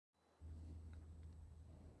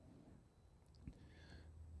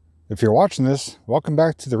If you're watching this, welcome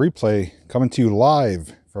back to the replay, coming to you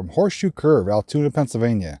live from Horseshoe Curve, Altoona,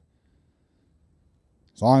 Pennsylvania.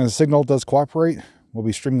 As long as the signal does cooperate, we'll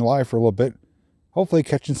be streaming live for a little bit, hopefully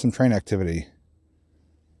catching some train activity.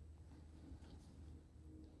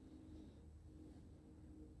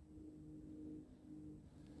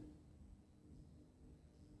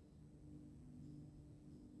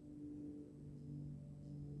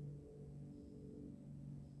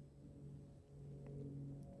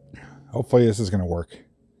 Hopefully this is going to work.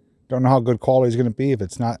 Don't know how good quality is going to be. If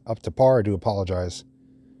it's not up to par, I do apologize.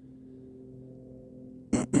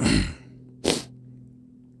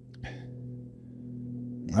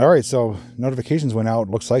 Alright, so notifications went out.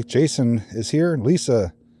 Looks like Jason is here.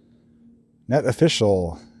 Lisa, Net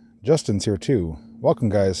Official, Justin's here too. Welcome,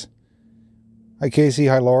 guys. Hi, Casey.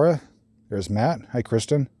 Hi, Laura. There's Matt. Hi,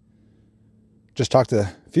 Kristen. Just talked to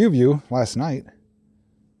a few of you last night.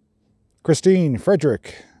 Christine,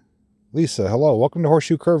 Frederick, Lisa, hello. Welcome to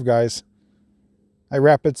Horseshoe Curve, guys. Hi,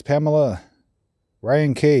 Rapids, Pamela,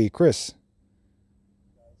 Ryan K, Chris,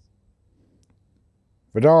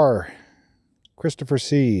 Vidar, Christopher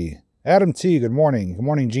C, Adam T, good morning. Good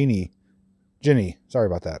morning, Ginny, sorry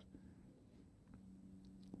about that.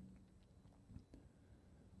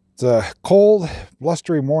 It's a cold,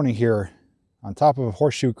 blustery morning here on top of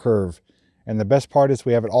Horseshoe Curve. And the best part is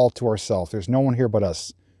we have it all to ourselves. There's no one here but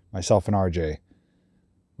us, myself and RJ.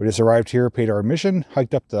 We just arrived here, paid our admission,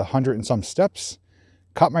 hiked up the 100 and some steps,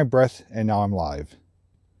 caught my breath, and now I'm live.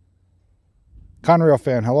 Conrail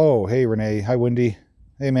fan, hello. Hey, Renee. Hi, Wendy.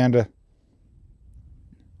 Hey, Amanda.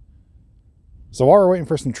 So while we're waiting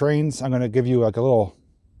for some trains, I'm going to give you like a little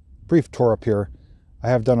brief tour up here. I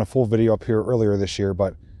have done a full video up here earlier this year,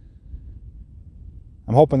 but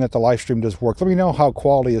I'm hoping that the live stream does work. Let me know how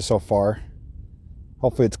quality is so far.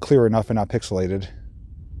 Hopefully it's clear enough and not pixelated.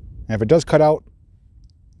 And if it does cut out,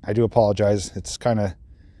 I do apologize. It's kind of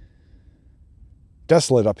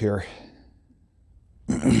desolate up here.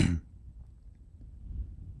 And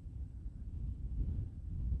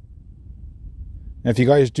if you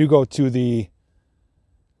guys do go to the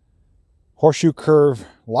Horseshoe Curve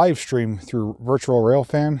live stream through Virtual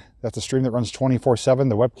Railfan, that's a stream that runs 24/7.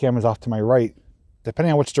 The webcam is off to my right.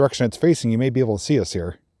 Depending on which direction it's facing, you may be able to see us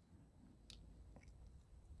here.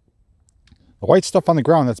 The white stuff on the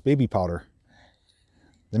ground, that's baby powder.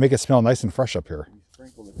 They make it smell nice and fresh up here. We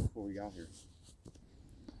sprinkled it before we got here.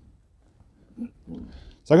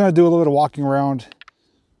 So I'm going to do a little bit of walking around.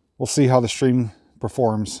 We'll see how the stream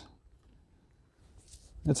performs.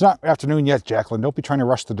 It's not afternoon yet, Jacqueline. Don't be trying to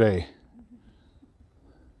rush the day.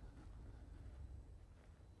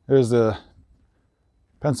 There's the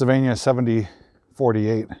Pennsylvania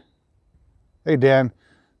 7048. Hey, Dan.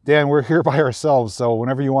 Dan, we're here by ourselves, so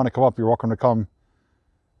whenever you want to come up, you're welcome to come.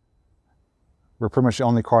 We're pretty much the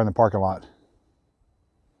only car in the parking lot.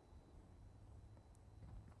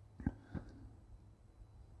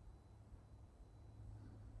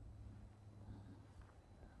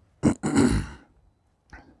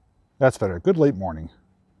 That's better. Good late morning.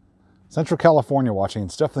 Central California watching.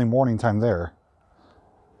 It's definitely morning time there.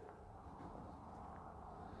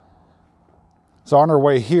 So on our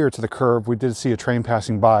way here to the curve, we did see a train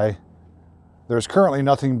passing by. There's currently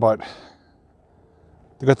nothing, but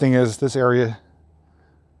the good thing is this area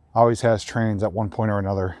always has trains at one point or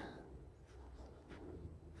another.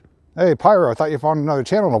 Hey, Pyro, I thought you found another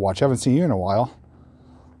channel to watch. I haven't seen you in a while.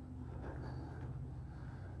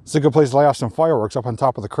 It's a good place to lay off some fireworks up on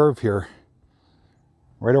top of the curve here,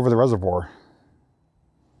 right over the reservoir.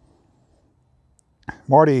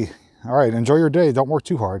 Marty, all right, enjoy your day. Don't work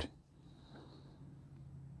too hard.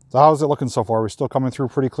 So how's it looking so far? Are we still coming through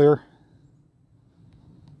pretty clear?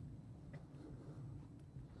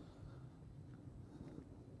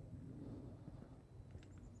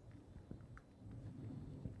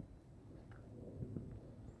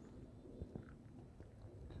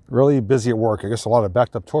 Really busy at work. I guess a lot of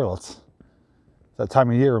backed up toilets. It's that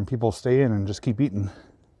time of year when people stay in and just keep eating.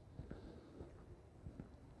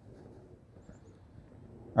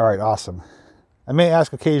 All right, awesome. I may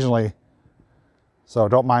ask occasionally, so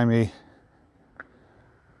don't mind me.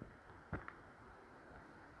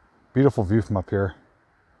 Beautiful view from up here.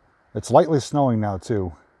 It's lightly snowing now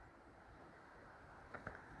too.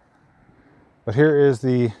 But here is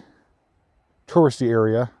the touristy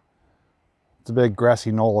area. It's a big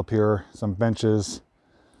grassy knoll up here, some benches,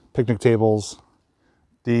 picnic tables.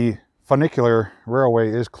 The funicular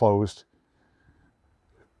railway is closed.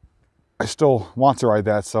 I still want to ride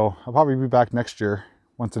that, so I'll probably be back next year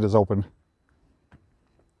once it is open.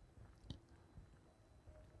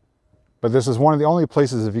 But this is one of the only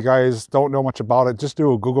places, if you guys don't know much about it, just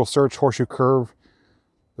do a Google search, Horseshoe Curve.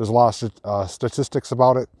 There's a lot of statistics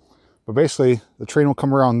about it. But basically, the train will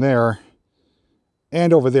come around there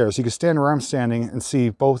and over there. So you can stand where I'm standing and see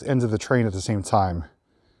both ends of the train at the same time.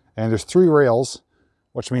 And there's 3 rails,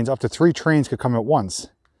 which means up to 3 trains could come at once.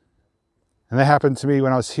 And that happened to me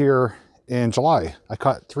when I was here in July. I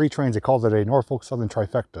caught 3 trains. They called it a Norfolk Southern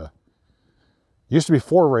trifecta. It used to be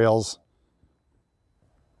 4 rails,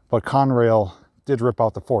 but Conrail did rip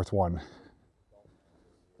out the 4th one.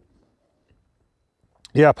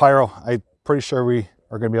 Yeah, Pyro, I'm pretty sure we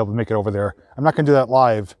are going to be able to make it over there. I'm not going to do that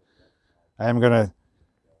live. I am going to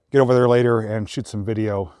get over there later and shoot some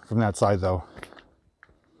video from that side, though.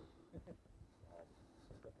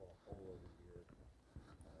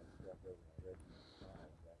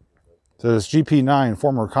 So this GP9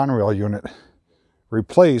 former Conrail unit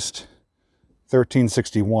replaced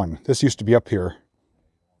 1361. This used to be up here.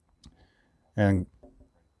 And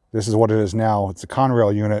this is what it is now. It's a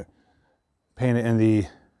Conrail unit painted in the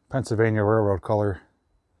Pennsylvania Railroad color.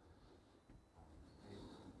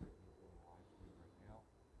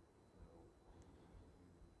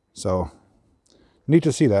 So neat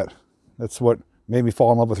to see that. That's what made me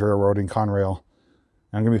fall in love with railroading, Conrail.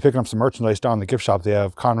 I'm going to be picking up some merchandise down in the gift shop. They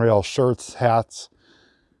have Conrail shirts, hats,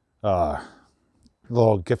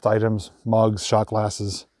 little gift items, mugs, shot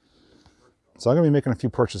glasses. So I'm going to be making a few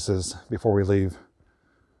purchases before we leave.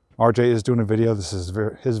 RJ is doing a video. This is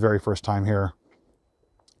his very first time here.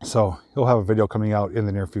 So he'll have a video coming out in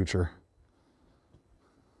the near future.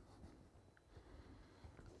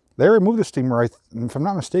 They removed the steamer, if I'm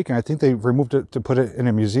not mistaken. I think they removed it to put it in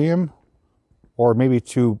a museum or maybe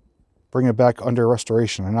to bring it back under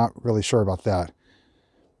restoration. I'm not really sure about that.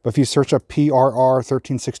 But if you search up PRR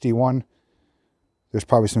 1361, there's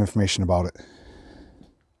probably some information about it.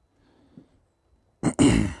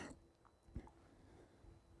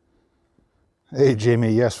 Hey,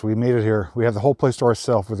 Jamie, yes, we made it here. We have the whole place to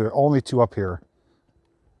ourselves. We're the only 2 up here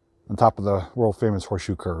on top of the world famous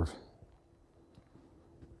Horseshoe Curve.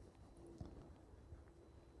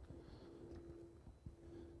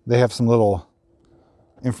 They have some little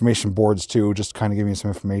information boards too, just kind of giving you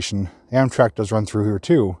some information. Amtrak does run through here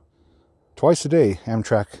too. Twice a day,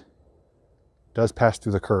 Amtrak does pass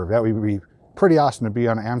through the curve. That would be pretty awesome to be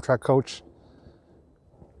on an Amtrak coach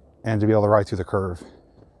and to be able to ride through the curve.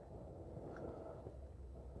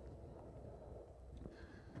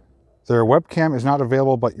 Their webcam is not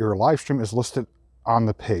available, but your live stream is listed on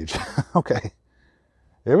the page. Okay.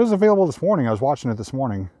 It was available this morning. I was watching it this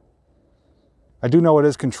morning. I do know it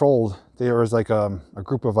is controlled. There is like a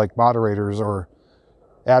group of like moderators or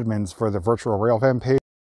admins for the virtual railfan page.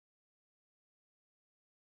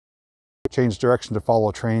 Change direction to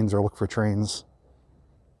follow trains or look for trains.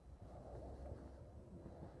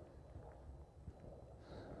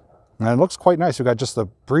 And it looks quite nice. We've got just a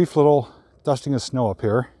brief little dusting of snow up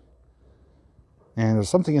here. And there's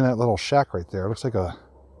something in that little shack right there. It looks like a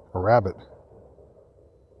rabbit.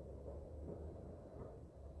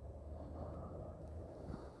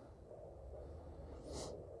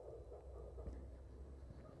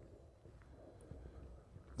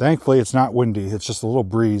 Thankfully, it's not windy. It's just a little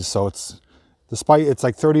breeze. So it's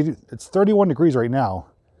like 31 degrees right now,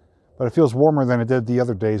 but it feels warmer than it did the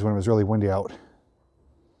other days when it was really windy out.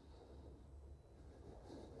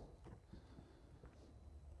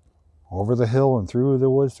 Over the hill and through the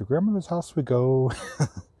woods to grandmother's house we go.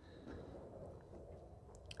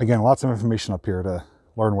 Again, lots of information up here to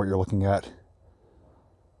learn what you're looking at.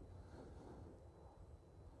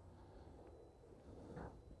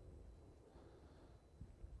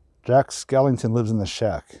 Jack Skellington lives in the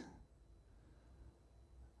shack.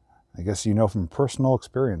 I guess you know from personal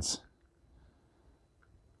experience.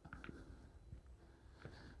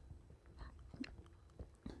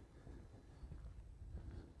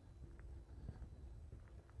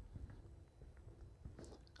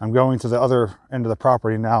 I'm going to the other end of the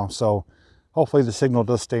property now, so hopefully the signal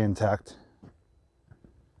does stay intact.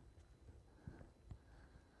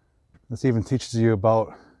 This even teaches you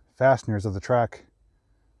about fasteners of the track.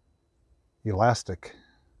 Elastic.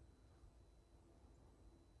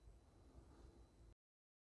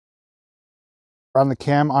 On the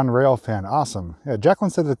cam on rail fan. Awesome. Yeah, Jacqueline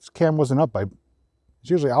said the cam wasn't up. It's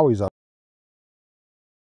usually always up.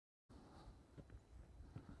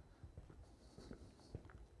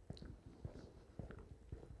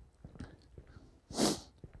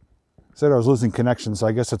 Said I was losing connection, so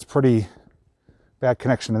I guess it's pretty bad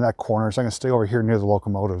connection in that corner, so I'm going to stay over here near the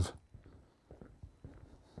locomotive.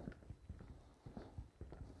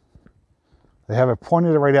 They have it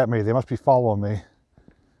pointed right at me. They must be following me.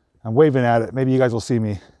 I'm waving at it. Maybe you guys will see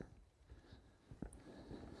me.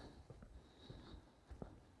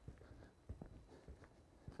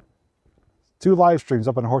 2 live streams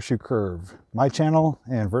up on Horseshoe Curve, my channel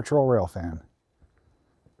and Virtual Railfan.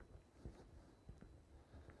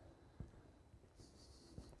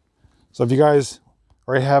 So if you guys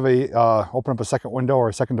already have open up a second window or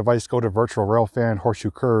a second device, go to Virtual Railfan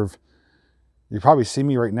Horseshoe Curve. You probably see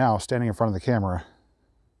me right now standing in front of the camera.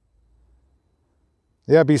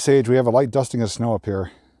 Yeah, B-Sage, we have a light dusting of snow up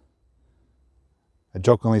here. I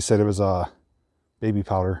jokingly said it was baby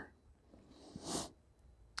powder.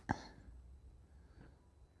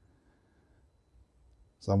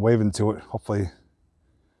 So I'm waving to it. Hopefully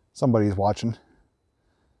somebody's watching.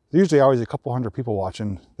 There's usually always a couple hundred people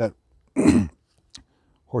watching that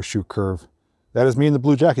Horseshoe Curve. That is me in the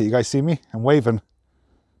blue jacket. You guys see me? I'm waving.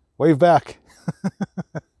 Wave back.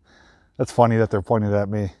 That's funny that they're pointing at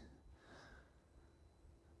me.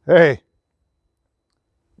 Hey,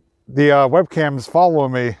 the webcam's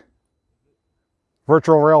following me.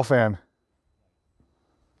 Virtual Railfan.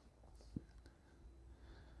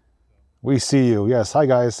 We see you. Yes, hi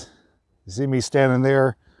guys. You see me standing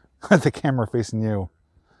there with the camera facing you.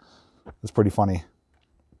 It's pretty funny.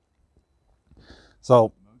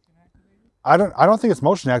 So I don't think it's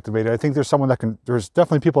motion activated. I think there's someone that there's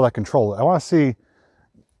definitely people that control it. I want to see,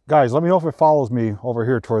 guys, let me know if it follows me over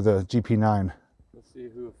here toward the GP9. Let's see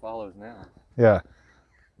who it follows now. Yeah.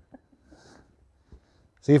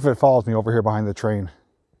 See if it follows me over here behind the train.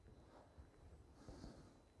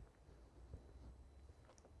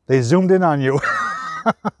 They zoomed in on you.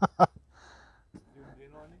 Zoomed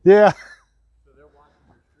in on you? Yeah. So they're watching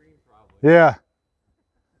your stream probably. Yeah.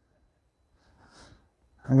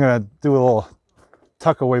 I'm going to do a little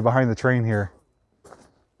tuck away behind the train here.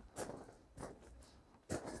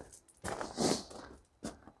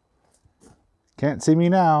 Can't see me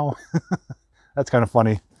now. That's kind of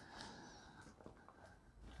funny.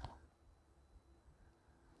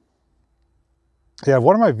 Yeah,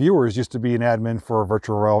 one of my viewers used to be an admin for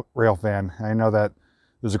Virtual Railfan. I know that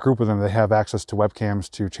there's a group of them that have access to webcams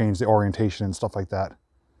to change the orientation and stuff like that.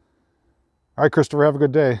 All right, Christopher, have a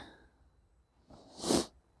good day.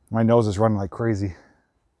 My nose is running like crazy.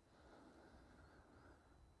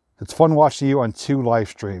 It's fun watching you on 2 live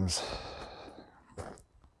streams.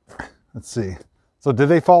 Let's see. So did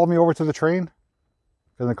they follow me over to the train?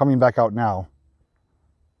 Because they're coming back out now.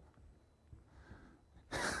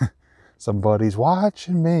 Somebody's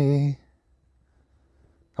watching me.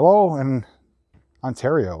 Hello in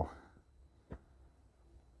Ontario.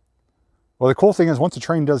 Well, the cool thing is once the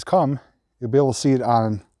train does come, you'll be able to see it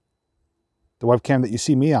on the webcam that you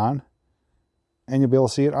see me on, and you'll be able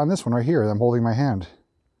to see it on this one right here. I'm holding my hand.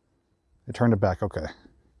 I turned it back. Okay.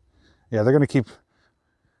 Yeah, they're going to keep...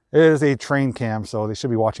 It is a train cam, so they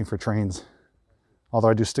should be watching for trains. Although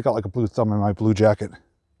I do stick out like a blue thumb in my blue jacket.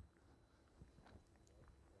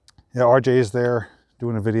 Yeah, RJ is there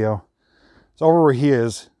doing a video. So over where he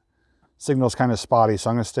is, signal's kind of spotty, so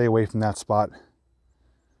I'm going to stay away from that spot.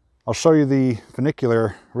 I'll show you the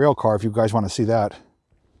funicular rail car if you guys want to see that.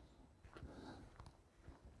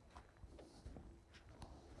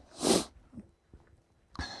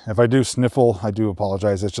 If I do sniffle, I do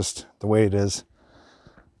apologize. It's just the way it is.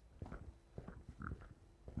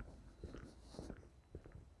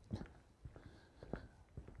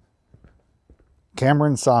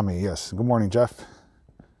 Cameron saw me, yes. Good morning, Jeff.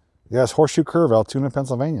 Yes, Horseshoe Curve, Altoona,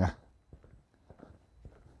 Pennsylvania.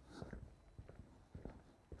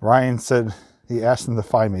 Ryan said he asked them to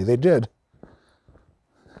find me. They did.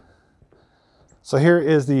 So here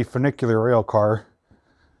is the funicular rail car.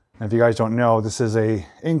 And if you guys don't know, this is a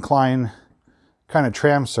incline kind of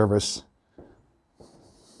tram service,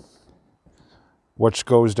 which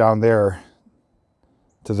goes down there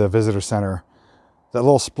to the visitor center. That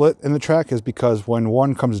little split in the track is because when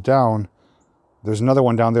one comes down, there's another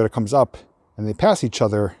one down there that comes up, and they pass each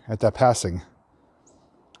other at that passing.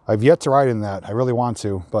 I've yet to ride in that. I really want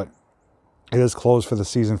to, but it is closed for the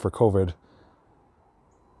season for COVID.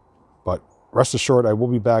 But rest assured, I will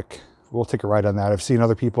be back. We'll take a ride on that. I've seen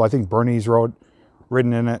other people. I think Bernie's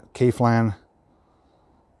ridden in it. K-Flan.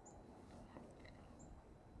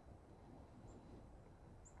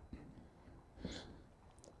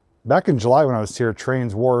 Back in July when I was here,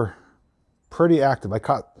 trains were pretty active. I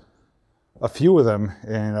caught a few of them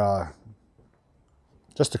in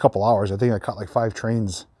just a couple hours. I think I caught like 5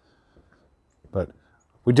 trains. But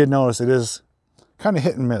we did notice it is kind of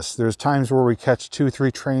hit and miss. There's times where we catch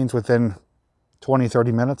 2-3 trains within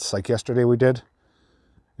 20-30 minutes, like yesterday we did,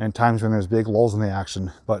 and times when there's big lulls in the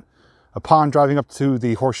action. But upon driving up to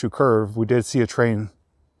the Horseshoe Curve, we did see a train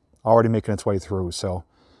already making its way through. So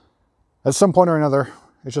at some point or another,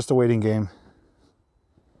 it's just a waiting game.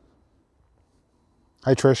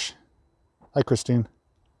 Hi, Trish. Hi, Christine.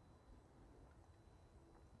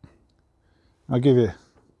 I'll give you a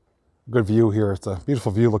good view here. It's a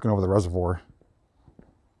beautiful view looking over the reservoir.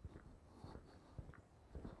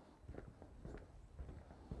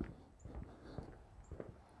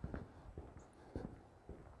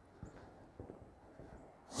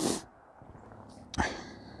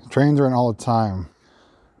 Trains are in all the time.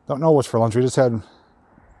 Don't know what's for lunch. We just had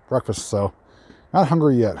breakfast, so not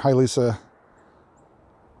hungry yet. Hi, Lisa.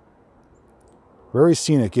 Very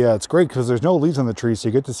scenic. Yeah, it's great because there's no leaves on the trees, so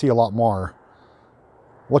you get to see a lot more.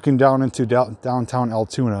 Looking down into downtown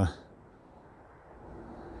Altoona.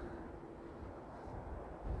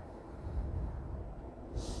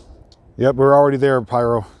 Yep, we're already there,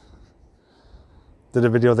 Pyro. Did a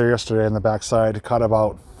video there yesterday on the backside. Caught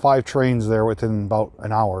about 5 trains there within about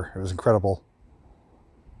an hour. It was incredible.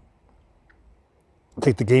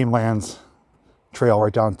 Take the Game Lands trail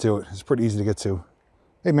right down to it. It's pretty easy to get to.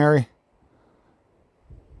 Hey, Mary.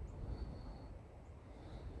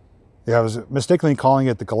 Yeah, I was mistakenly calling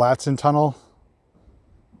it the Gallatin Tunnel.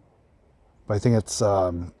 But I think it's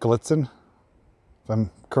Galitzin, if I'm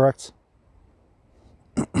correct.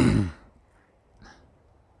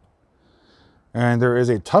 And there is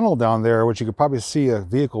a tunnel down there, which you could probably see a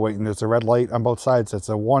vehicle waiting. There's a red light on both sides. It's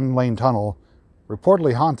a 1-lane tunnel,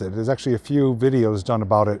 reportedly haunted. There's actually a few videos done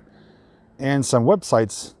about it and some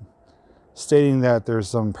websites stating that there's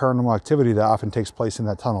some paranormal activity that often takes place in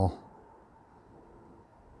that tunnel.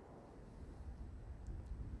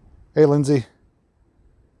 Hey, Lindsay.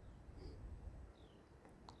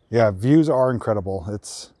 Yeah, views are incredible.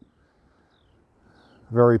 It's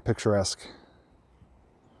very picturesque.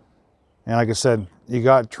 And like I said, you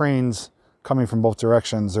got trains coming from both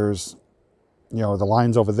directions. There's, you know, the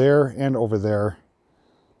lines over there and over there.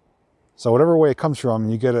 So whatever way it comes from,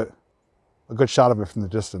 you get a good shot of it from the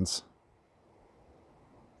distance.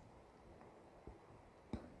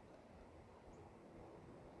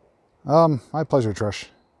 My pleasure, Trish.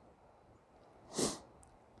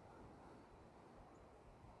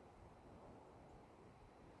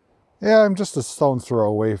 Yeah, I'm just a stone's throw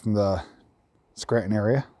away from the Scranton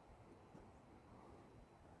area.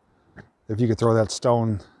 If you could throw that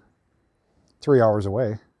stone 3 hours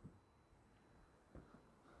away.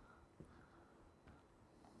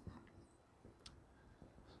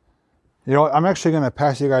 You know, I'm actually going to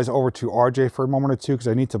pass you guys over to RJ for a moment or two because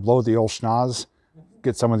I need to blow the old schnoz,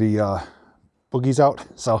 get some of the boogies out.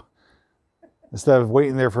 So instead of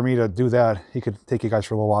waiting there for me to do that, he could take you guys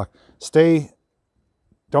for a little walk. Stay,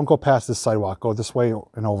 don't go past this sidewalk. Go this way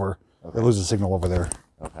and over. Okay. It loses signal over there.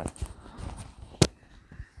 Okay.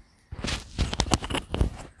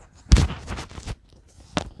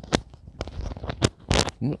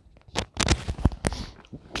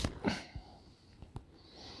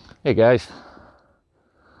 Hey guys,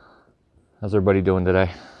 how's everybody doing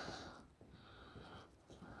today?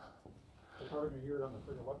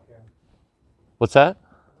 What's that?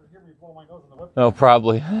 Oh,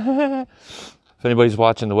 probably. If anybody's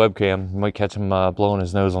watching the webcam, you might catch him blowing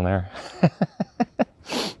his nose on there.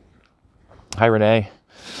 Hi, Renee.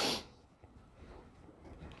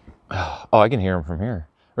 Oh, I can hear him from here.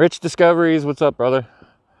 Rich Discoveries, what's up, brother?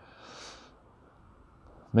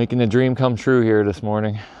 Making the dream come true here this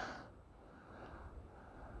morning.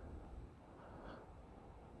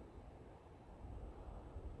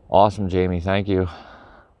 Awesome, Jamie. Thank you.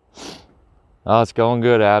 Oh, it's going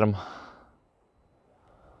good, Adam.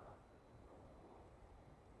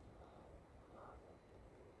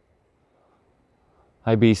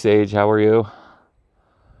 Hi, B Sage. How are you?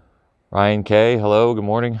 Ryan K. Hello. Good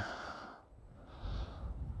morning.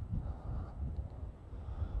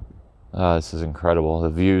 This is incredible. The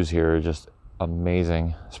views here are just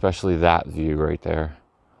amazing, especially that view right there.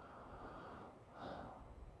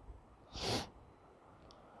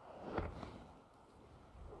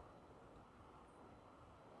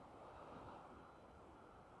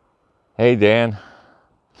 Hey, Dan.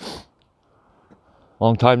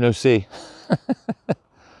 Long time no see.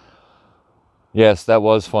 Yes, that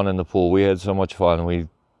was fun in the pool. We had so much fun.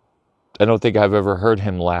 I don't think I've ever heard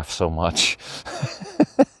him laugh so much.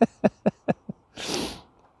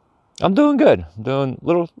 I'm doing good. I'm doing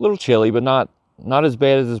a little chilly, but not as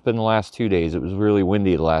bad as it's been the last 2 days. It was really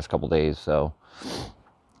windy the last couple days, so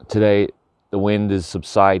today the wind is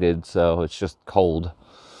subsided, so it's just cold,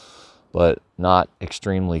 but not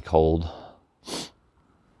extremely cold.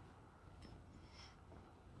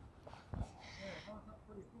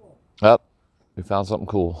 Up, we found something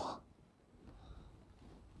cool.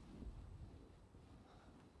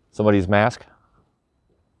 Somebody's mask?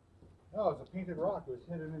 No, it's a painted rock. It was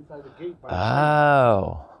hidden inside the gate.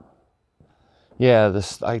 Oh. Yeah,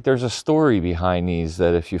 there's a story behind these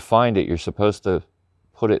that if you find it, you're supposed to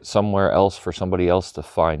put it somewhere else for somebody else to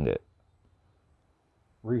find it.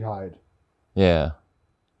 Rehide. Yeah.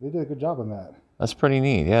 They did a good job on that. That's pretty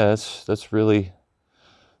neat. Yeah, that's really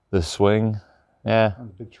the swing. Yeah. On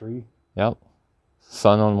the big tree. Yep.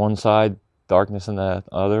 Sun on one side, darkness in the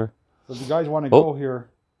other. So if you guys want to go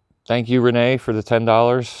here. Thank you, Renee, for the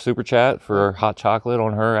 $10 super chat for hot chocolate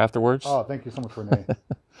on her afterwards. Oh, thank you so much, Renee.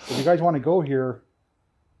 If you guys want to go here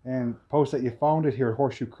and post that you found it here at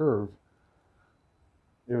Horseshoe Curve,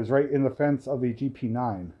 it was right in the fence of the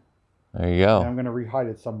GP9. There you go. And I'm going to rehide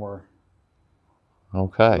it somewhere.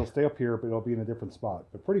 Okay. It'll stay up here, but it'll be in a different spot.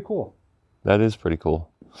 But pretty cool. That is pretty cool.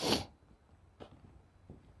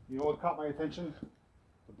 You know what caught my attention?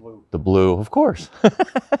 The blue. The blue, of course.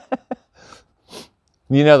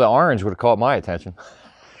 You know, the orange would have caught my attention.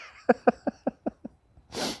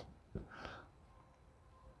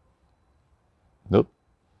 Nope.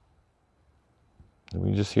 Did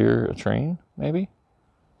we just hear a train, maybe?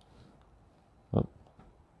 Nope.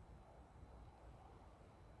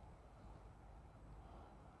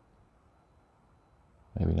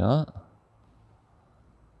 Maybe not.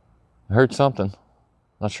 I heard something.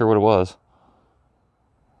 Not sure what it was.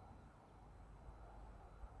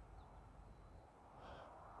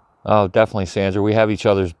 Oh, definitely, Sandra. We have each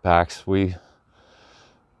other's backs. We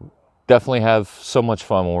definitely have so much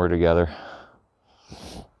fun when we're together.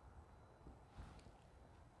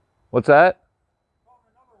 What's that?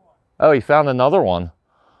 Oh, he found another one.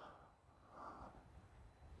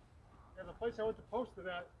 Yeah, the place I went to post it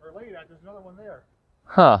at, or lay it at, there's another one there.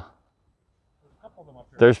 Huh. There's a couple of them up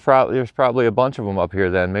here. There's probably a bunch of them up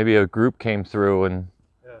here then. Maybe a group came through and...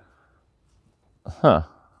 Yeah. Huh.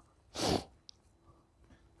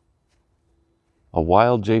 A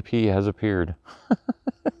wild JP has appeared.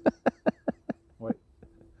 Wait.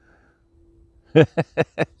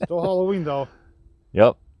 Still Halloween though.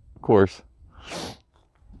 Yep, of course.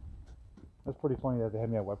 That's pretty funny that they had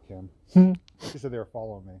me on webcam. She said they were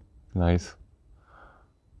following me. Nice.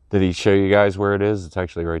 Did he show you guys where it is? It's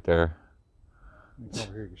actually right there.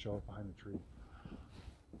 Over here, you can show it behind the tree.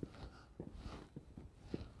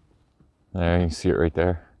 There, you can see it right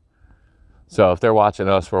there. So if they're watching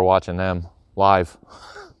us, we're watching them. Live.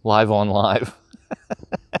 Live on live.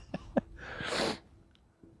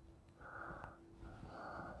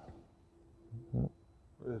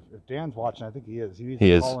 If Dan's watching, I think he is. He needs He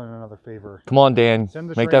to is. call in another favor. Come on, Dan.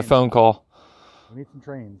 Make that phone call. We need some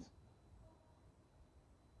trains.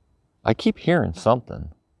 I keep hearing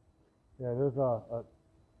something. Yeah, there's a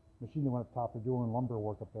machine that went up top. They're doing lumber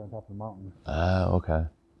work up there on top of the mountain. Oh, okay.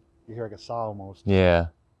 You hear like a saw almost. Yeah.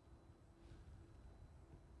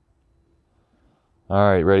 All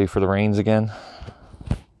right, ready for the rains again?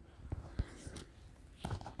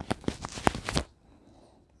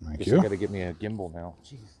 Thank You you. got to get me a gimbal now.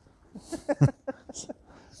 Jeez.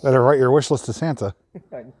 Better write your wish list to Santa.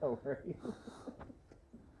 I know, right?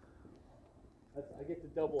 I get the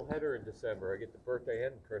double header in December. I get the birthday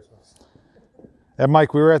and Christmas. And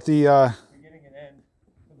Mike, we were at the Beginning and end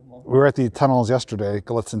for the month. we were at the tunnels yesterday,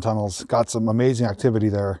 Galitzin tunnels. Got some amazing activity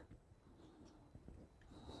there.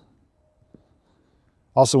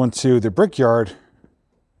 Also went to the brickyard,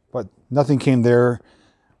 but nothing came there.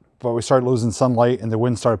 But we started losing sunlight and the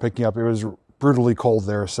wind started picking up. It was brutally cold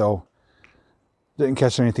there, so didn't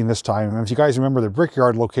catch anything this time. And if you guys remember, the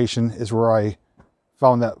brickyard location is where I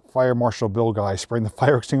found that Fire Marshal Bill guy spraying the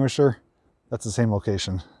fire extinguisher. That's the same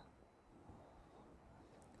location.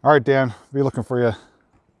 All right, Dan, be looking for you.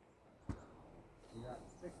 You got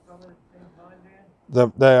 6 coming at the same time,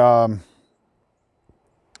 Dan? The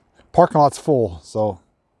parking lot's full, so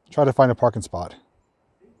try to find a parking spot.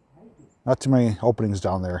 Not too many openings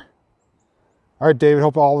down there. All right, David,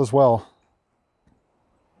 hope all is well.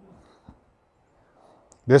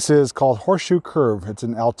 This is called Horseshoe Curve. It's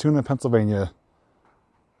in Altoona, Pennsylvania.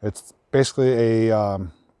 It's basically a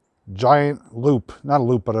giant loop, not a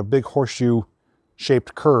loop, but a big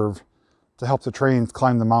horseshoe-shaped curve to help the trains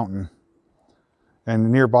climb the mountain.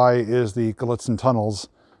 And nearby is the Galitzin tunnels.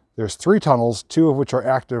 There's 3 tunnels, 2 of which are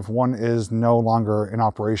active. One is no longer in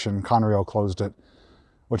operation. Conrail closed it,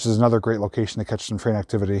 which is another great location to catch some train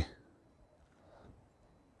activity.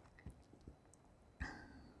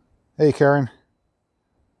 Hey, Karen.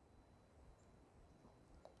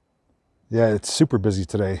 Yeah, it's super busy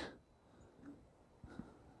today.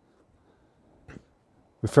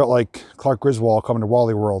 We felt like Clark Griswold coming to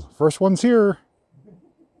Wally World. First one's here.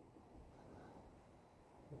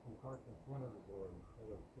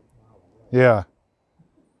 Yeah.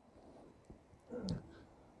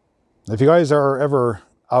 If you guys are ever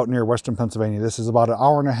out near Western Pennsylvania, this is about an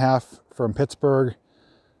hour and a half from Pittsburgh,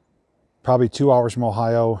 probably 2 hours from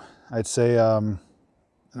Ohio. I'd say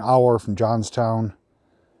an hour from Johnstown,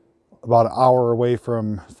 about an hour away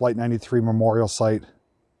from Flight 93 Memorial Site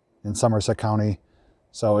in Somerset County.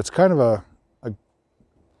 So it's kind of a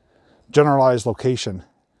generalized location.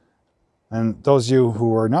 And those of you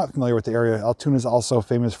who are not familiar with the area, Altoona is also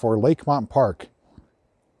famous for Lakemont Park.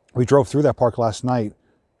 We drove through that park last night,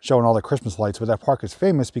 showing all the Christmas lights, but that park is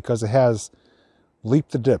famous because it has Leap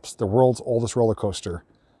the Dips, the world's oldest roller coaster.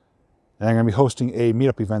 And I'm going to be hosting a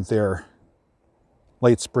meetup event there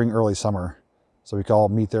late spring, early summer. So we can all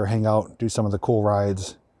meet there, hang out, do some of the cool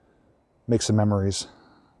rides, make some memories.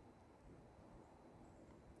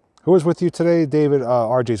 Who was with you today? David,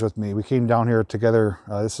 RJ's with me. We came down here together.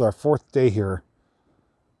 This is our 4th day here.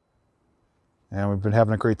 And we've been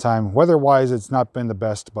having a great time. Weather-wise, it's not been the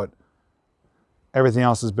best, but everything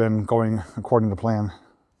else has been going according to plan.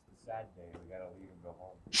 It's a sad day. We gotta leave and go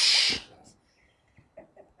home. Shh.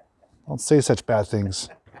 Don't say such bad things.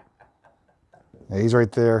 Yeah, he's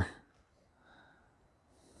right there.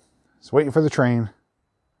 He's waiting for the train.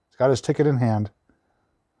 He's got his ticket in hand.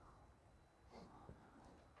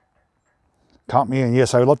 Count me in.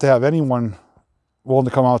 Yes, I would love to have anyone willing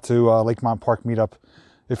to come out to Lakemont Park meetup.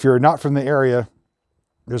 If you're not from the area,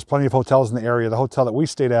 there's plenty of hotels in the area. The hotel that we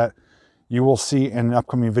stayed at, you will see in an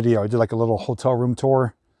upcoming video. I did like a little hotel room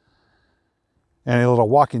tour and a little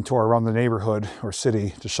walking tour around the neighborhood or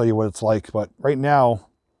city to show you what it's like. But right now,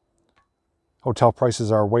 hotel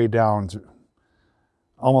prices are way down, to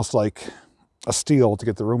almost like a steal to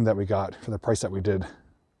get the room that we got for the price that we did.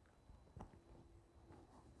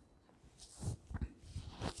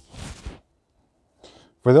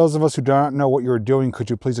 For those of us who do not know what you're doing,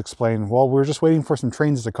 could you please explain? Well, we're just waiting for some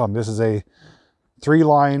trains to come. This is a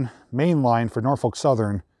 3-line main line for Norfolk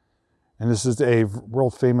Southern. And this is a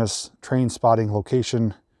world famous train spotting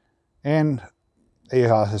location and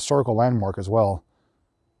a historical landmark as well.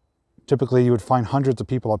 Typically, you would find hundreds of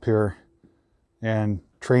people up here, and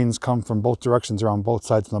trains come from both directions around both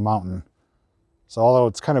sides of the mountain. So although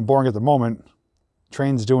it's kind of boring at the moment,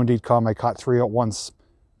 trains do indeed come. I caught 3 at once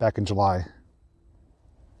back in July.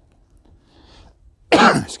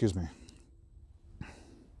 Excuse me.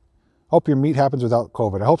 Hope your meet happens without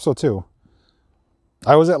COVID. I hope so too.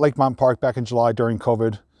 I was at Lakemont Park back in July during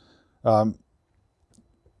COVID.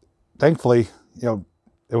 Thankfully,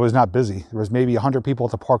 it was not busy. There was maybe 100 people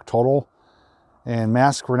at the park total, and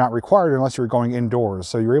masks were not required unless you were going indoors.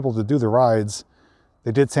 So you were able to do the rides.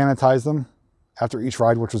 They did sanitize them after each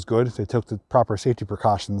ride, which was good. They took the proper safety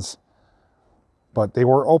precautions. But they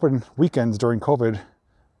were open weekends during COVID.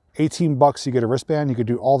 $18, you get a wristband, you could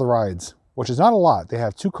do all the rides, which is not a lot. They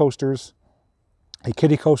have 2 coasters, a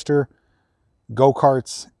kiddie coaster,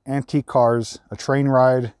 go-karts, antique cars, a train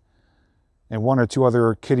ride, and 1 or 2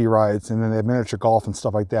 other kiddie rides, and then they have miniature golf and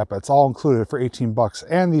stuff like that. But it's all included for $18.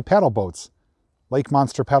 And the paddle boats, Lake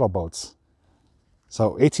Monster paddle boats.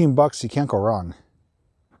 So $18, you can't go wrong.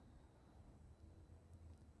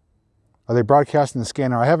 Are they broadcasting the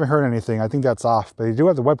scanner? I haven't heard anything. I think that's off, but they do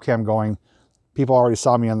have the webcam going. People already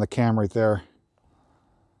saw me on the cam right there.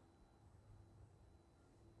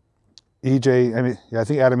 EJ, I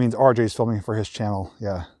think Adam means RJ's filming for his channel.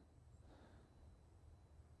 Yeah.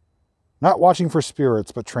 Not watching for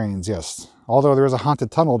spirits, but trains, yes. Although there is a haunted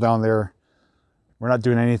tunnel down there, we're not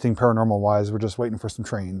doing anything paranormal-wise. We're just waiting for some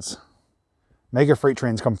trains. Mega freight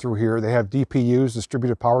trains come through here. They have DPUs,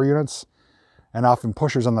 distributed power units, and often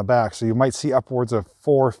pushers on the back. So you might see upwards of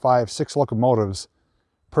 4, 5, 6 locomotives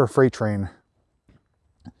per freight train,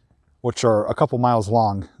 which are a couple miles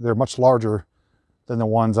long. They're much larger than the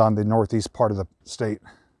ones on the northeast part of the state.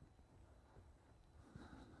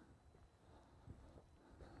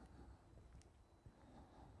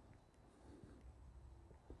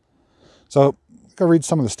 So I'm going to read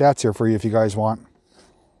some of the stats here for you if you guys want.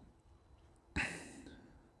 It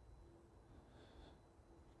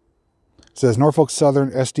says Norfolk Southern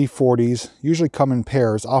SD40s usually come in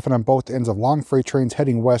pairs, often on both ends of long freight trains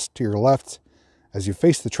heading west to your left as you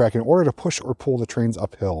face the track in order to push or pull the trains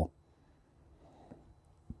uphill.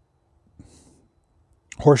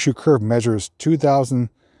 Horseshoe Curve measures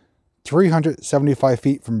 2,375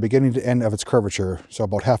 feet from beginning to end of its curvature, so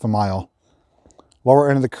about half a mile. Lower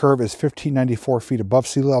end of the curve is 1,594 feet above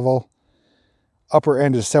sea level. Upper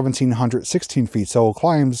end is 1,716 feet, so it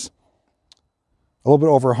climbs a little bit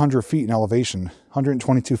over 100 feet in elevation,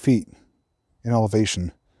 122 feet in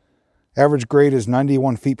elevation. Average grade is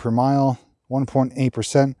 91 feet per mile,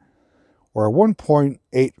 1.8%, or a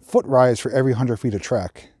 1.8 foot rise for every 100 feet of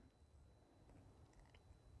track.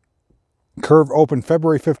 Curve opened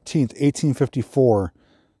February 15th, 1854.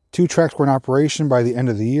 2 tracks were in operation by the end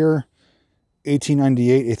of the year.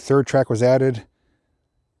 1898, a 3rd track was added.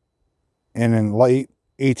 And in late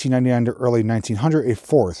 1899 to early 1900, a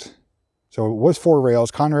fourth. So it was 4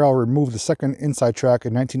 rails. Conrail removed the second inside track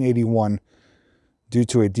in 1981 due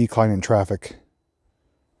to a decline in traffic.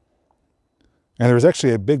 And there was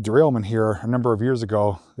actually a big derailment here a number of years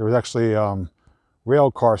ago. There was actually rail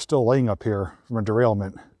car still laying up here from a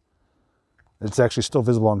derailment. It's actually still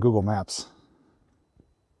visible on Google Maps.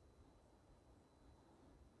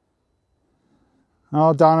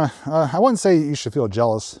 Oh, Donna, I wouldn't say you should feel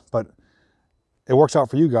jealous, but it works out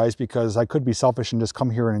for you guys because I could be selfish and just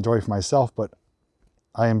come here and enjoy it for myself, but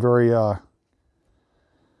I am very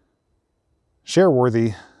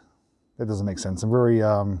share-worthy. That doesn't make sense. I'm very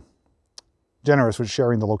generous with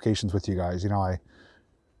sharing the locations with you guys. You know, I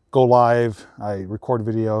go live, I record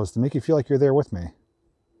videos to make you feel like you're there with me.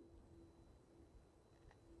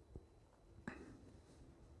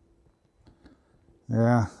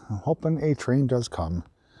 Yeah, I'm hoping a train does come.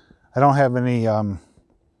 I don't have any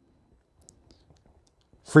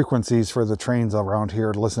frequencies for the trains around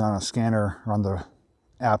here to listen on a scanner or on the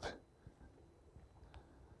app.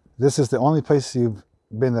 This is the only place you've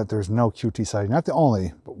been that there's no QT sighting. Not the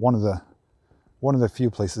only, but one of the few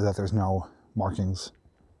places that there's no markings.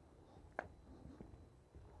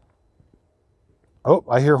 Oh,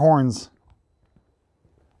 I hear horns.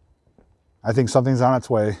 I think something's on its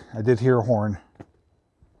way. I did hear a horn.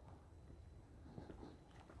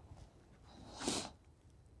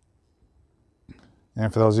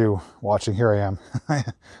 And for those of you watching, here I am.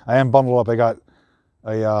 I am bundled up. I got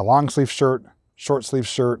a long sleeve shirt, short sleeve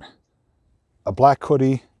shirt, a black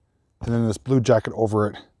hoodie, and then this blue jacket over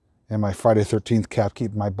it, and my Friday 13th cap,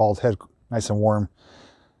 keeping my bald head nice and warm.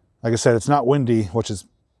 Like I said, it's not windy, which is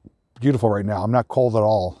beautiful right now. I'm not cold at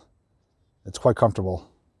all. It's quite comfortable.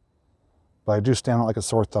 But I do stand out like a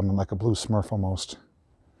sore thumb. I'm like a blue Smurf almost.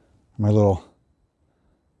 My little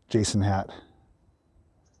Jason hat.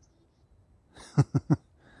 I'm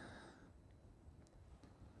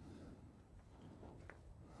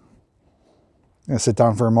gonna sit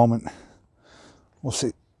down for a moment. We'll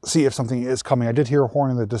see if something is coming. I did hear a horn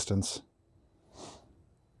in the distance.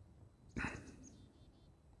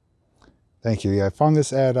 Thank you. Yeah, I found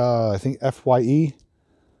this at I think FYE a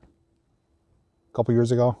couple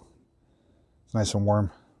years ago. It's nice and warm.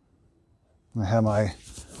 I have my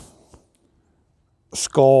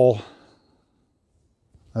skull.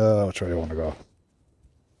 Which way do I want to go?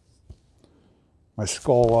 My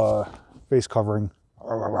skull face covering.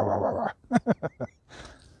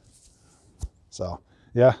 So,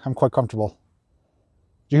 yeah, I'm quite comfortable.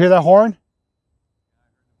 Did you hear that horn?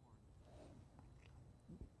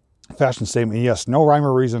 Fashion statement, yes. No rhyme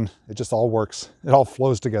or reason. It just all works. It all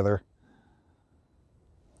flows together.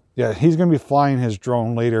 Yeah, he's going to be flying his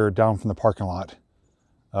drone later down from the parking lot.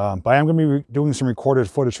 But I am going to be doing some recorded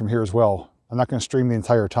footage from here as well. I'm not going to stream the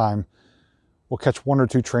entire time. We'll catch 1 or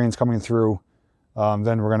 2 trains coming through.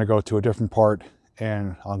 Then we're going to go to a different part,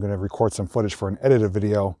 and I'm going to record some footage for an edited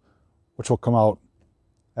video, which will come out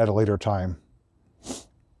at a later time.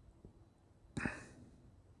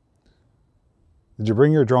 Did you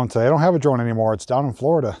bring your drone today? I don't have a drone anymore. It's down in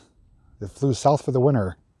Florida. It flew south for the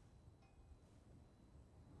winter.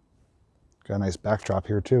 Got a nice backdrop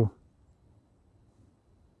here too.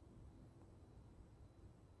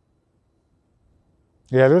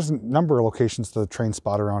 Yeah, there's a number of locations to train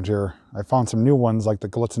spot around here. I found some new ones like the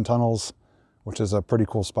Glitzen Tunnels, which is a pretty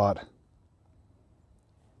cool spot.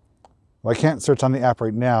 Well, I can't search on the app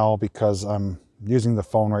right now because I'm using the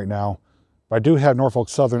phone right now. But I do have Norfolk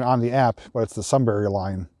Southern on the app, but it's the Sunbury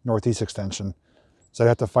line, Northeast extension. So I'd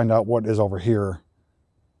have to find out what is over here.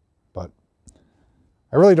 But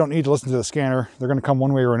I really don't need to listen to the scanner. They're going to come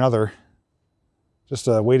one way or another. Just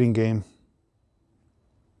a waiting game.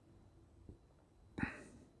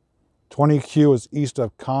 20Q is east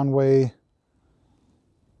of Conway.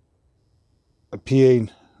 A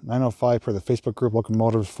PA 905 per the Facebook group.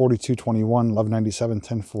 Locomotives 4221, 1197,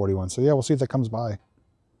 1041. So yeah, we'll see if that comes by.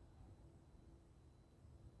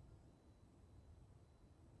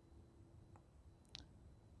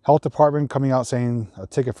 Health department coming out saying a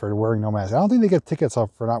ticket for wearing no mask. I don't think they get tickets off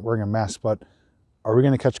for not wearing a mask, but are we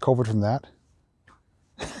going to catch COVID from that?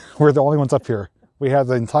 We're the only ones up here. We have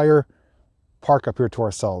the entire park up here to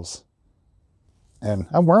ourselves. And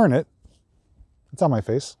I'm wearing it. It's on my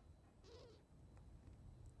face.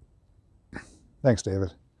 Thanks,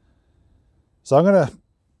 David. So I'm going to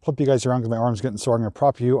flip you guys around because my arm's getting sore. I'm going to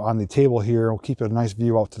prop you on the table here. We'll keep a nice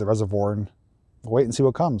view out to the reservoir and we'll wait and see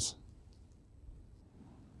what comes.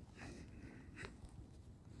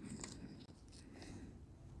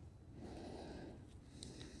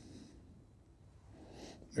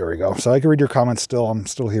 There we go. So I can read your comments still. I'm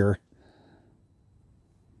still here.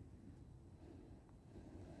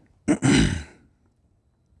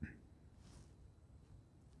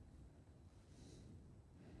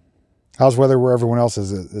 How's weather where everyone else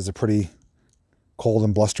is? Is it pretty cold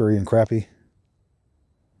and blustery and crappy?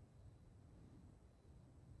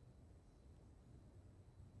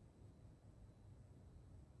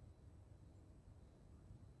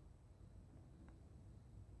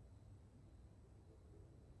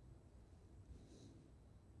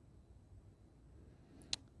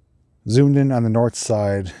 Zoomed in on the north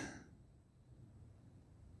side.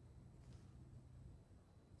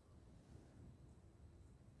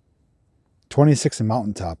 .26 in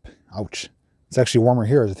mountaintop. Ouch. It's actually warmer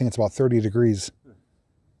here. I think it's about 30 degrees.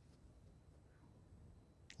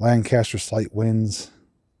 Lancaster, slight winds.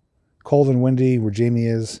 Cold and windy where Jamie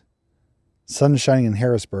is. Sun shining in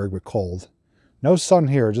Harrisburg, but cold. No sun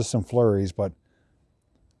here, just some flurries, but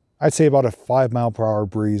I'd say about a 5 mile per hour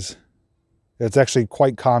breeze. It's actually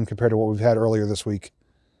quite calm compared to what we've had earlier this week.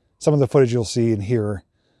 Some of the footage you'll see and hear,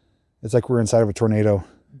 it's like we're inside of a tornado.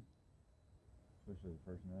 Especially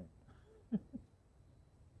the first night.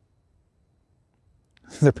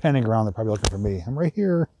 They're panning around. They're probably looking for me. I'm right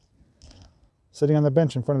here, sitting on the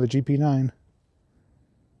bench in front of the GP9.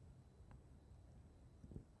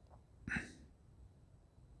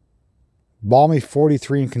 Balmy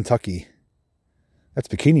 43 in Kentucky. That's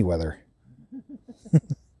bikini weather.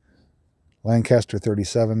 Lancaster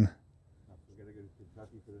 37. We gotta go to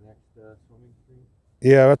Kentucky for the next swimming stream.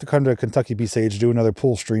 Yeah, I have to come to Kentucky Beach, do another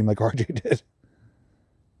pool stream like RJ did.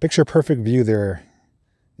 Picture perfect view there.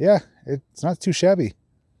 Yeah, it's not too shabby.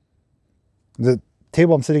 The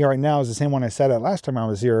table I'm sitting at right now is the same one I sat at last time I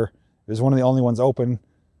was here. It was one of the only ones open.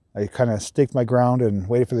 I kind of staked my ground and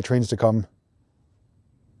waited for the trains to come.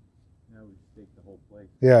 Now we staked the whole place.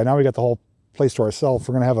 Yeah, now we got the whole place to ourselves.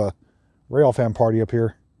 We're going to have a rail fan party up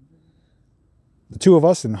here. The two of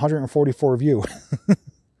us and 144 of you.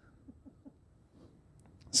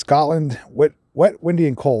 Scotland, wet, windy,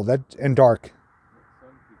 and cold, and dark.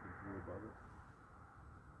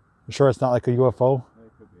 You sure it's not like a UFO?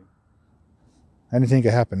 It could be. Anything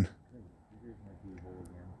could happen.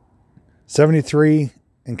 73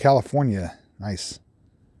 in California. Nice.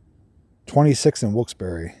 26 in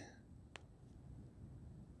Wilkes-Barre.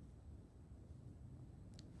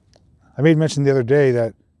 I made mention the other day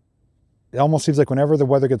that it almost seems like whenever the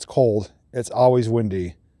weather gets cold, it's always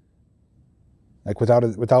windy. Like without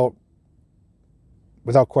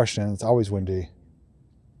question, it's always windy.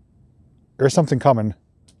 There's something coming.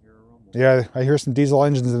 Yeah, I hear some diesel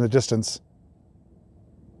engines in the distance.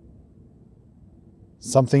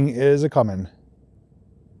 Something is a-coming.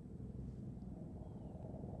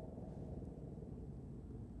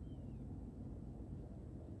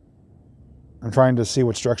 I'm trying to see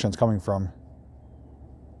which direction it's coming from.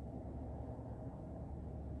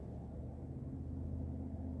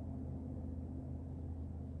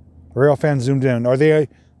 Rail fans zoomed in. Are they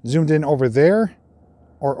zoomed in over there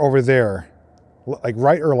or over there? Like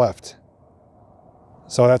right or left?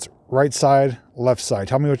 So that's right side, left side.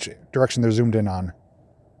 Tell me which direction they're zoomed in on.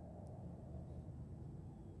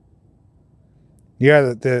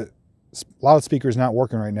 Yeah, the loudspeaker's not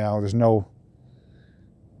working right now. There's no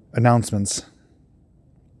announcements.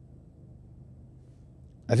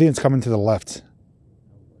 I think it's coming to the left.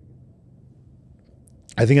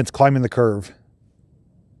 I think it's climbing the curve.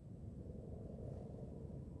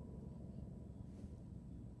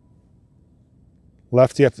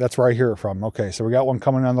 Left, yep, that's where I hear it from. Okay, so we got one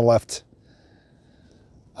coming on the left.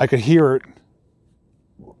 I could hear it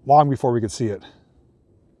long before we could see it.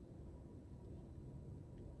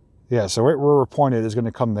 Yeah, so right where we're pointed is going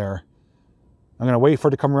to come there. I'm going to wait for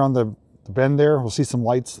it to come around the bend there. We'll see some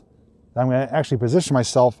lights. I'm going to actually position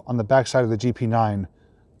myself on the back side of the GP9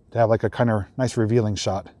 to have like a kind of nice revealing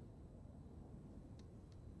shot.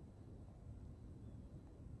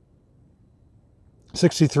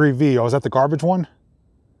 '63V. Oh, is that the garbage one?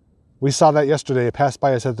 We saw that yesterday. It passed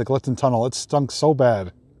by us at the Glitton Tunnel. It stunk so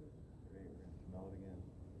bad.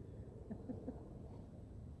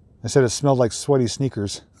 I said it smelled like sweaty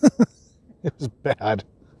sneakers. It was bad.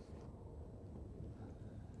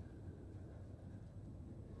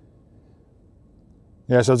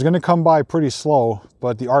 Yeah, so it's going to come by pretty slow,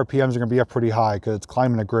 but the RPMs are going to be up pretty high because it's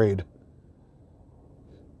climbing a grade.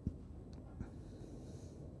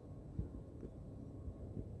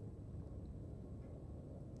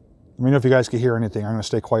 Let me know if you guys can hear anything. I'm going to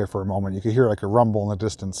stay quiet for a moment. You can hear like a rumble in the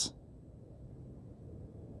distance.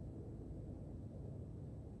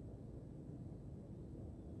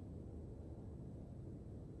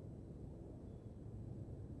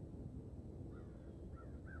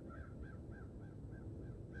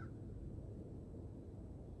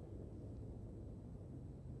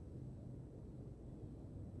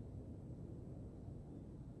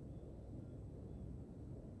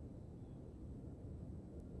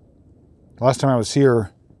 The last time I was here,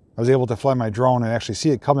 I was able to fly my drone and actually see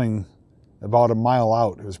it coming about a mile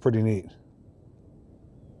out. It was pretty neat.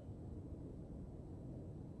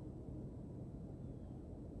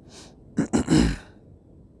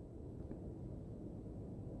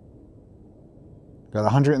 Got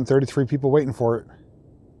 133 people waiting for it.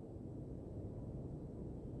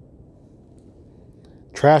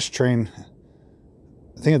 Trash train.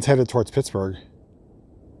 I think it's headed towards Pittsburgh.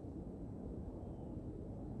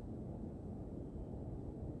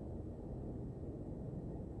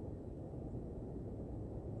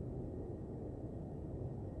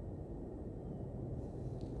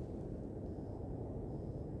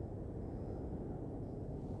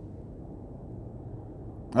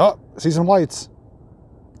 Oh, I see some lights.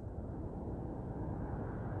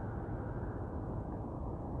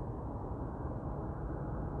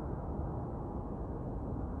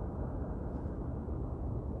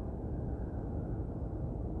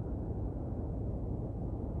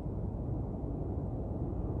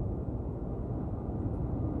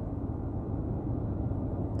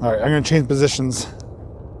 All right, I'm going to change positions.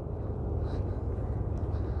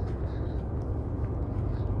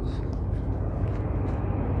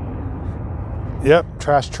 Yep,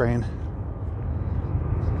 trash train.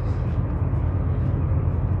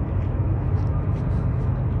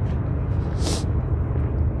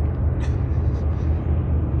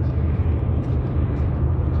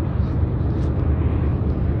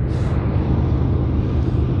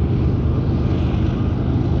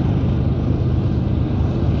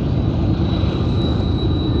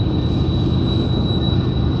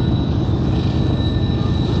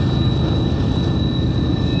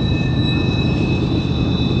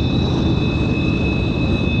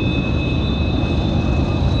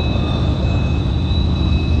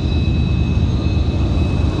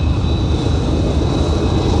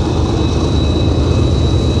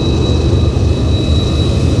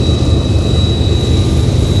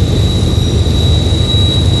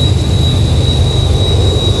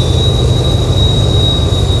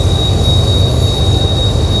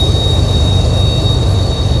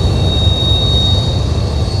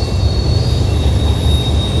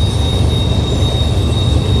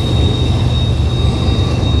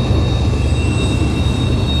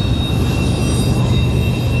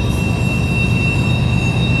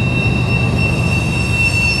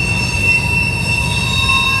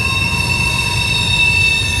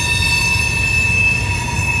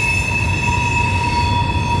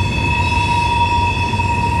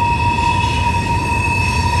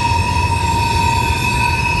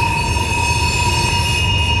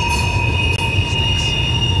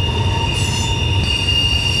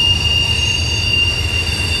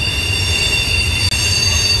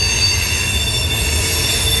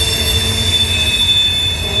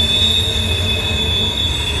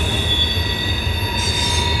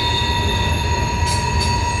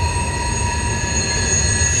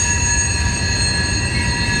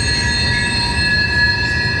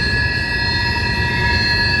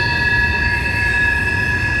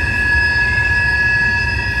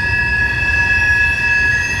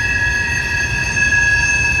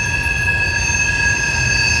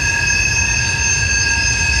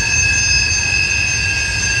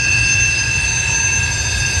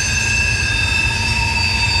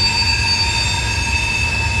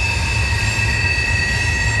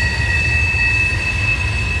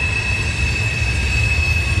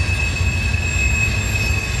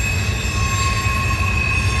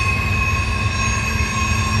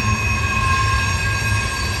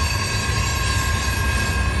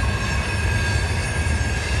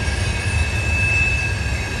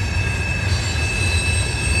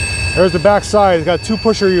 There's the back side. It's got 2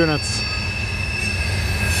 pusher units.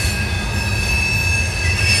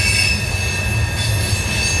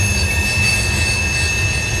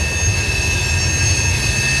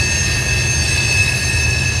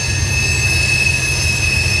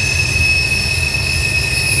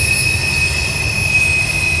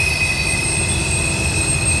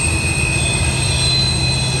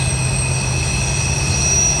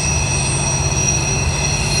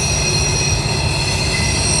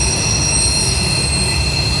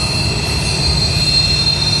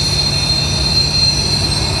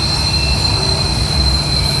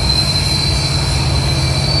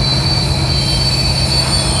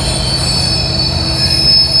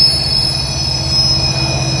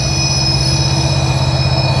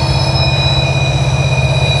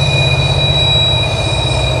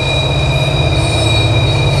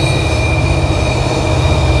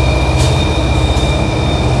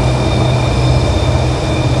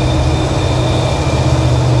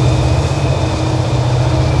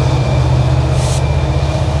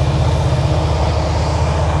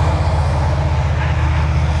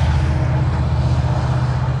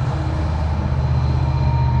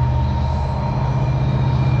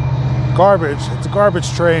 garbage. It's a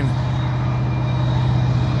garbage train.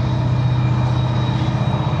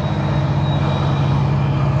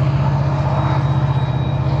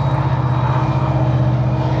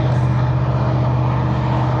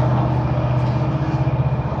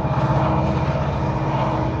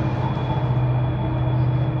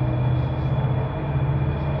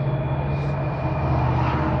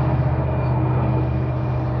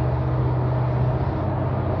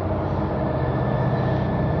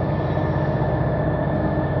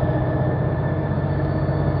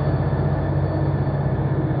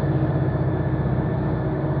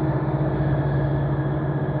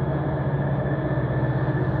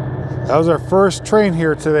 That was our first train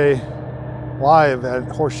here today, live at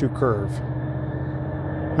Horseshoe Curve.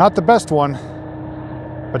 Not the best one,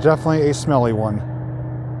 but definitely a smelly one.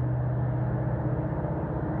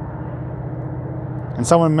 And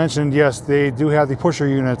someone mentioned, yes, they do have the pusher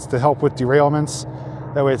units to help with derailments.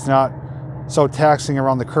 That way it's not so taxing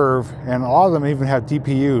around the curve. And a lot of them even have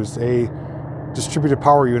DPUs, a distributed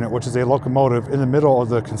power unit, which is a locomotive in the middle of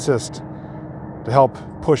the consist to help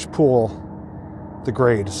pull the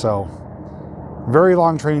grade. So very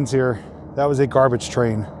long trains here. That was a garbage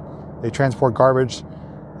train. They transport garbage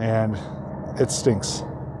and it stinks.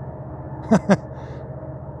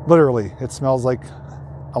 Literally, it smells like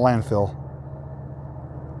a landfill.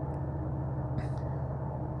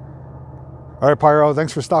 All right, Pyro,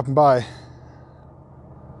 thanks for stopping by.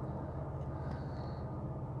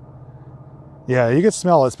 Yeah, you could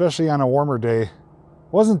smell it, especially on a warmer day. It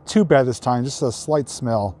wasn't too bad this time, just a slight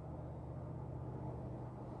smell.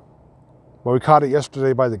 But we caught it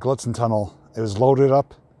yesterday by the Glitzen tunnel. It was loaded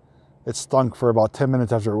up. It stunk for about 10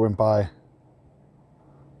 minutes after it went by.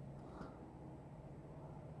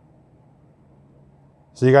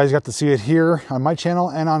 So you guys got to see it here on my channel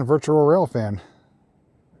and on Virtual Railfan.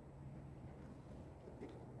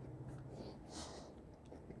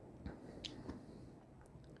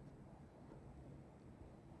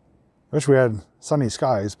 Wish we had sunny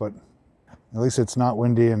skies, but at least it's not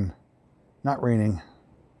windy and not raining.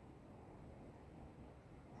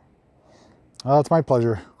 Well, it's my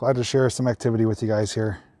pleasure. Glad to share some activity with you guys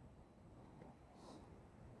here.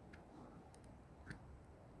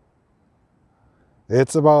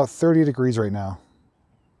 It's about 30 degrees right now.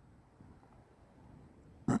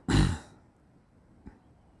 Did you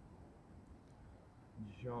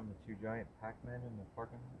show them the two giant Pac-Men in the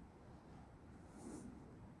parking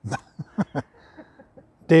lot?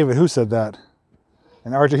 David, who said that?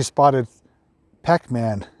 And RJ spotted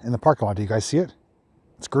Pac-Man in the parking lot. Do you guys see it?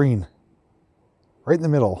 It's green. Right in the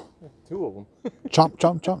middle. Two of them. Chomp,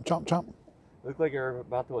 chomp, chomp, chomp, chomp. Look like they're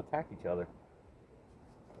about to attack each other.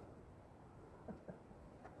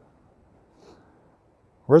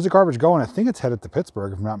 Where's the garbage going? I think it's headed to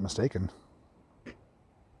Pittsburgh, if I'm not mistaken.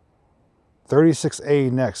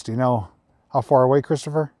 36A next. Do you know how far away,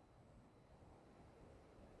 Christopher?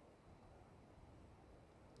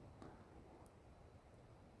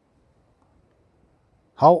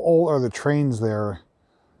 How old are the trains there?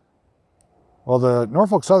 Well, the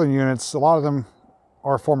Norfolk Southern units, a lot of them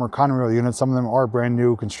are former Conrail units. Some of them are brand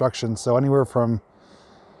new construction. So anywhere from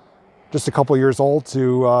just a couple years old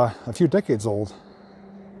to a few decades old.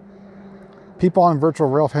 People on Virtual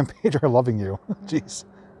Railfan page are loving you. Jeez.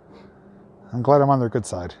 I'm glad I'm on their good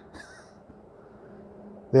side.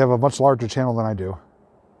 They have a much larger channel than I do.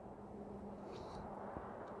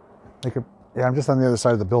 Yeah, I'm just on the other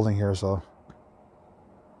side of the building here, so.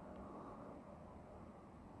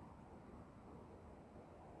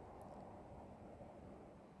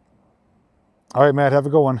 All right, Matt, have a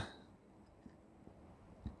good one.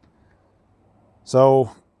 So,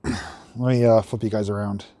 let me flip you guys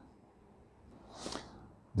around.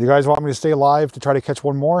 Do you guys want me to stay live to try to catch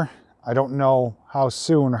one more? I don't know how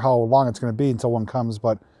soon or how long it's going to be until one comes,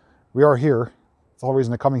 but we are here. The whole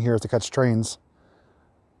reason of coming here is to catch trains.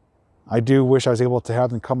 I do wish I was able to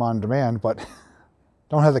have them come on demand, but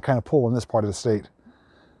don't have that kind of pull in this part of the state.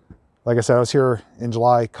 Like I said, I was here in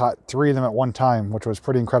July, caught 3 of them at one time, which was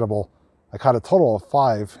pretty incredible. I caught a total of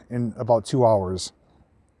 5 in about 2 hours.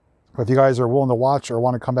 But if you guys are willing to watch or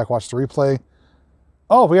want to come back watch the replay,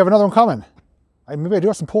 oh, we have another one coming. Maybe I do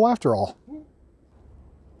have some pull after all.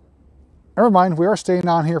 Never mind, we are staying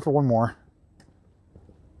on here for one more.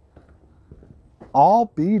 I'll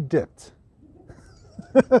be dipped.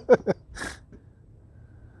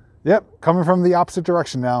 Yep, coming from the opposite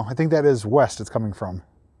direction now. I think that is west it's coming from.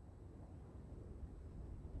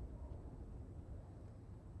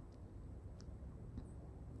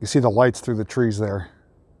 You see the lights through the trees there.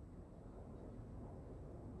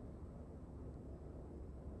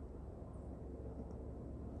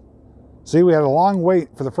 See, we had a long wait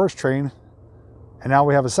for the first train, and now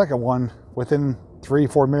we have a second one within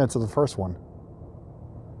 3-4 minutes of the first one.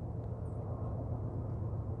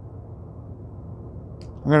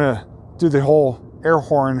 I'm gonna do the whole air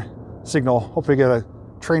horn signal, hopefully get a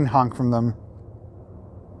train honk from them.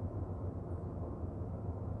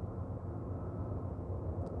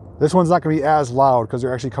 This one's not gonna be as loud because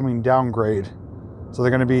they're actually coming down grade. So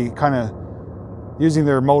they're gonna be kind of using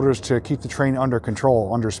their motors to keep the train under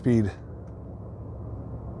control, under speed.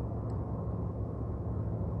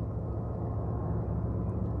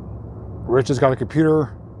 Rich has got a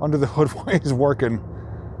computer under the hood while he's working.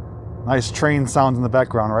 Nice train sounds in the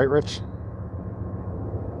background, right, Rich?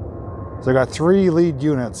 So I got 3 lead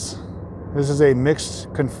units. This is a mixed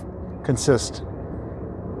consist.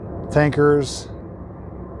 Tankers,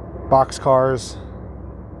 boxcars.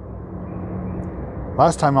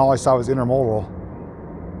 Last time all I saw was intermodal.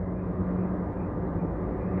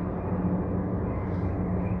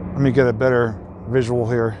 Let me get a better visual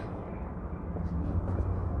here.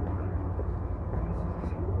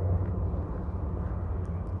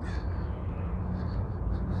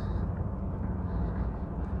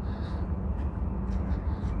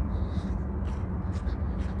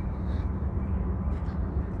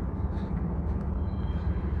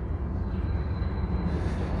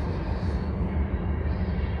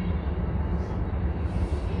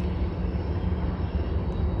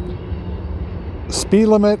 Speed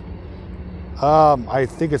limit, I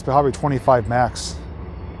think it's probably 25 max.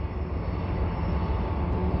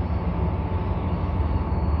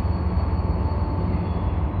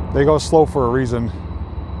 They go slow for a reason.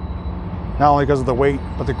 Not only because of the weight,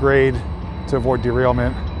 but the grade to avoid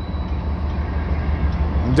derailment.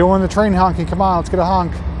 I'm doing the train honking. Come on, let's get a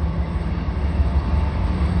honk.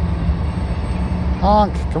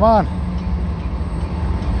 Honk, come on.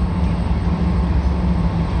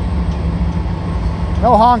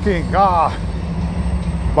 No honking, ah,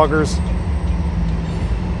 buggers.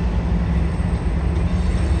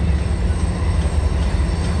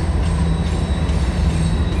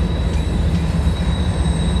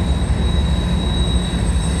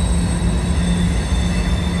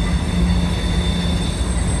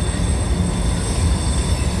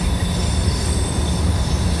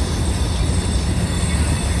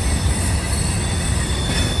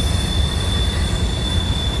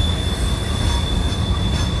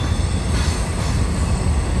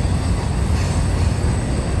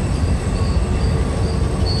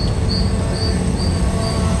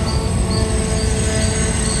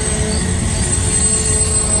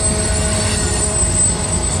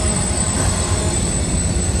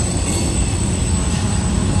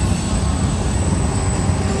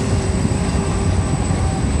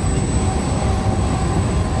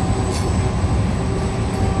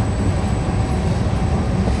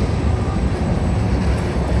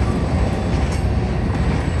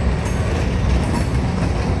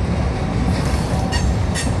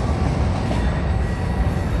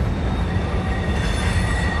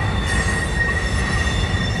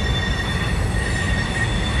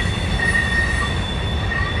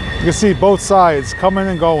 You can see both sides coming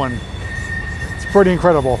and going. It's pretty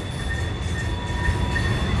incredible.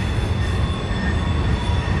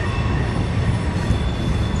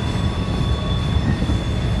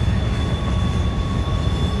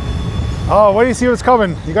 Oh, wait till you see what's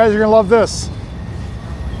coming. You guys are gonna love this.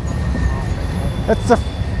 That's the...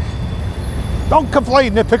 Don't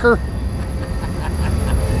complain, nitpicker.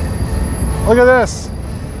 Look at this.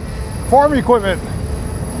 Farm equipment.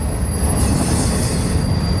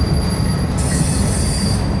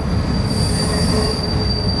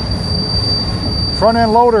 Front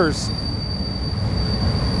end loaders.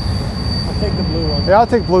 I'll take the blue one. Yeah, I'll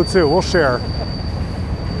take blue too. We'll share.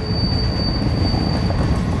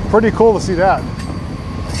 Pretty cool to see that.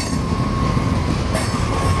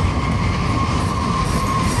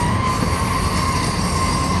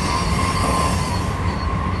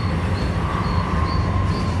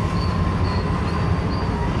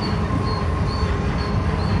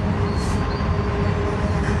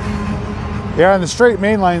 Yeah, in the straight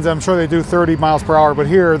main lines, I'm sure they do 30 miles per hour, but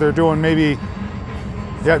here they're doing maybe,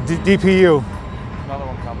 yeah, DPU. Another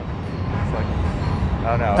one coming. It's like,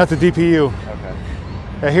 oh no. Not the DPU. Okay.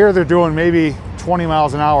 Yeah, here they're doing maybe 20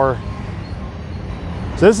 miles an hour.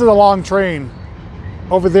 So this is a long train.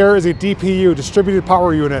 Over there is a DPU, distributed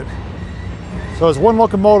power unit. So there's one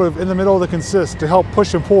locomotive in the middle of the consist to help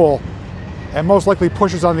push and pull, and most likely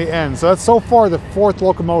pushes on the end. So that's so far the 4th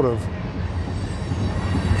locomotive.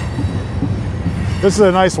 This is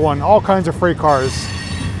a nice one, all kinds of freight cars.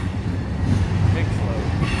 Big slow.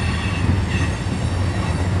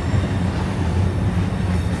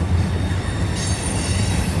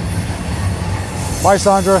 Bye,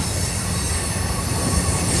 Sandra.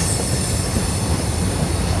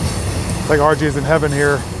 It's like RG is in heaven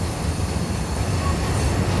here.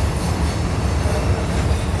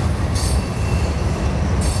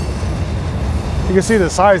 You can see the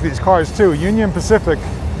size of these cars too. Union Pacific.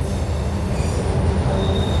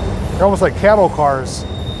 They're almost like cattle cars.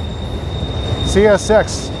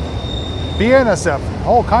 CSX, BNSF,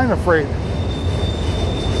 all kind of freight.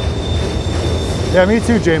 Yeah, me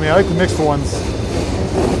too, Jamie. I like the mixed ones.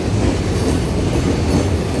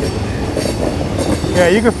 Yeah,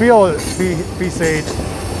 you can feel it, B-Sage.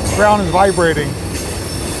 Ground is vibrating.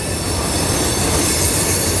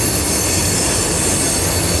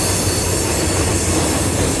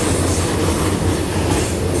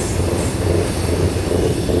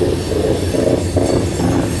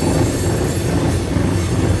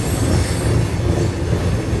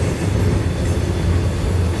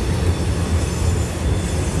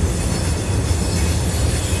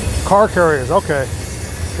 Car carriers, okay.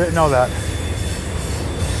 Didn't know that.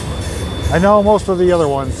 I know most of the other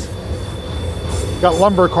ones. Got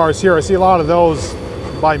lumber cars here. I see a lot of those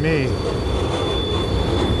by me.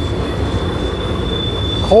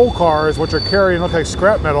 Coal cars, which are carrying, look like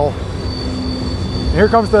scrap metal. And here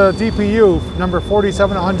comes the DPU, number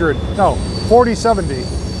 4700. No, 4070.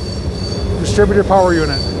 Distributed power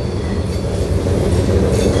unit.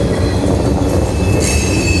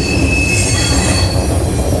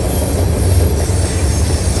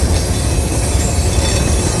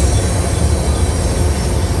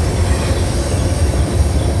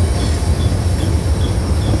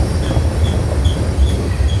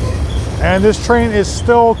 And this train is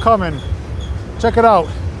still coming. Check it out.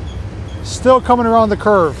 Still coming around the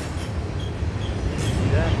curve.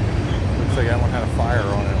 Yeah. Looks like that one had a fire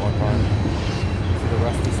on it at one part. See the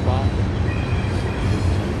rusty spot?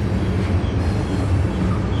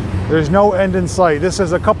 There's no end in sight. This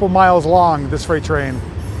is a couple miles long, this freight train.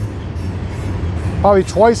 Probably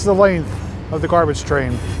twice the length of the garbage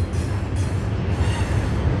train.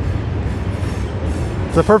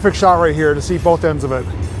 It's a perfect shot right here to see both ends of it.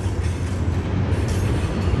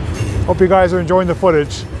 Hope you guys are enjoying the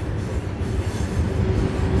footage.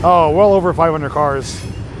 Oh, well over 500 cars.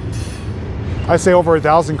 I'd say over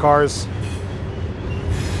 1,000 cars.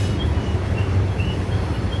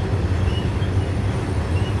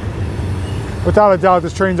 Without a doubt,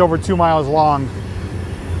 this train's over 2 miles long.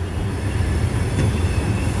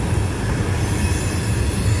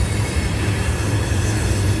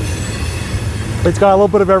 It's got a little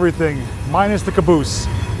bit of everything, minus the caboose.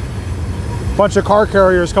 Bunch of car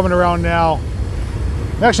carriers coming around now.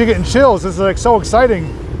 I'm actually getting chills. This is like so exciting.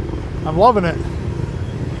 I'm loving it.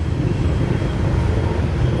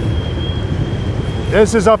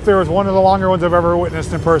 This is up there as one of the longer ones I've ever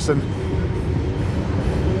witnessed in person.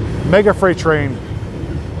 Mega freight train.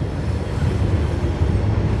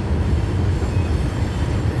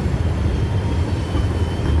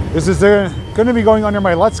 This is going to be going under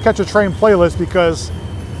my Let's Catch a Train playlist because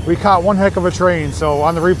we caught one heck of a train, so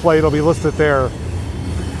on the replay it'll be listed there.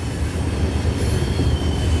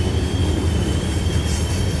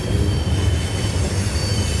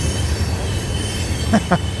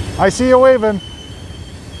 I see you waving.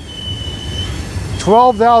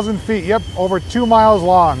 12,000 feet, yep, over 2 miles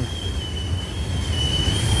long.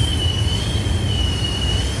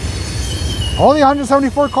 Only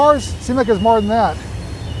 174 cars? Seemed like it's more than that.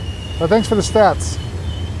 But thanks for the stats.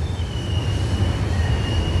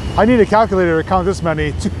 I need a calculator to count this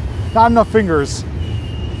many. Not enough fingers.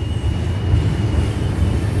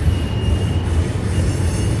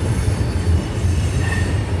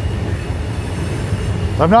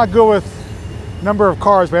 I'm not good with number of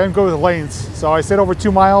cars, but I am good with lanes. So I said over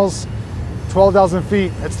 2 miles, 12,000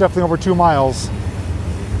 feet. It's definitely over 2 miles.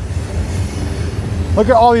 Look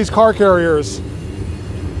at all these car carriers.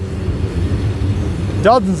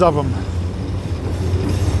 Dozens of them.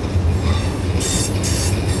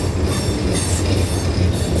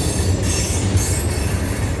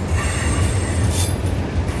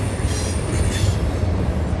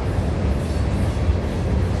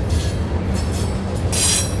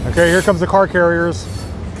 Okay, here comes the car carriers.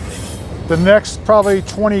 The next probably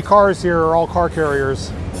 20 cars here are all car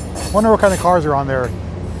carriers. Wonder what kind of cars are on there.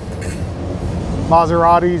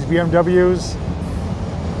 Maseratis, BMWs.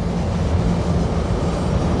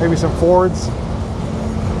 Maybe some Fords.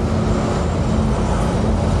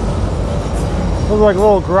 Those are like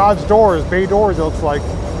little garage doors, bay doors it looks like.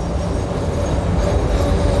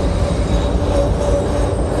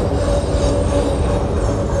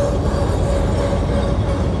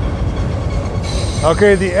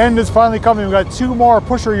 Okay, the end is finally coming. We've got 2 more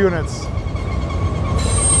pusher units.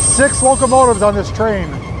 6 locomotives on this train.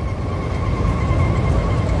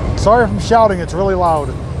 Sorry if I'm shouting, it's really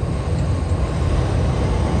loud.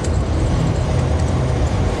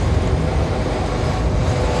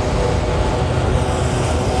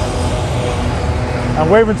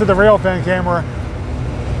 I'm waving to the railfan camera.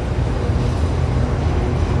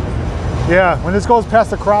 Yeah, when this goes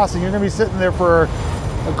past the crossing, you're gonna be sitting there for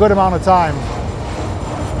a good amount of time.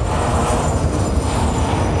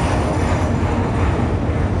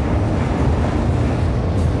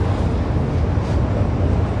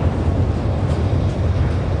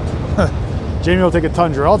 Jamie will take a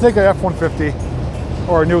Tundra. I'll take a F-150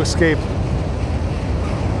 or a new Escape.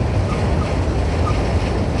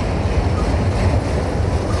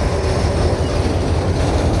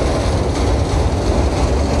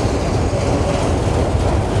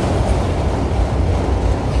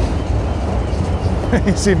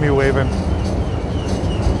 You see me waving.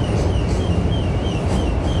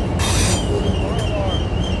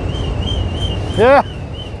 Yeah,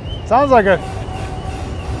 sounds like it.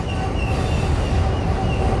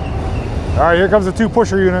 All right, here comes the 2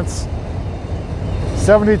 pusher units.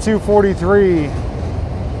 7243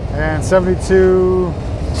 and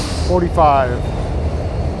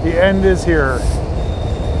 7245. The end is here.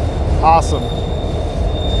 Awesome.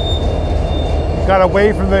 Got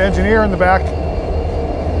away from the engineer in the back.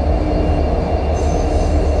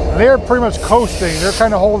 They're pretty much coasting. They're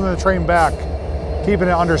kind of holding the train back, keeping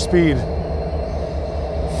it under speed.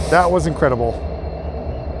 That was incredible.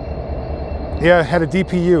 Yeah, it had a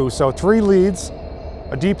DPU, so 3 leads,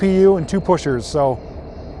 a DPU, and 2 pushers. So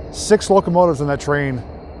 6 locomotives on that train,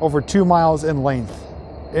 over 2 miles in length.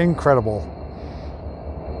 Incredible.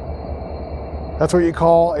 That's what you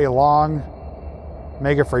call a long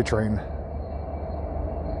mega freight train.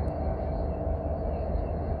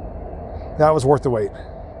 That was worth the wait.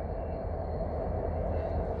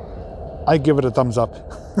 I give it a thumbs up.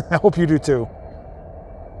 I hope you do too.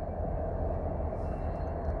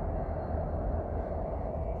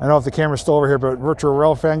 I don't know if the camera's still over here, but Virtual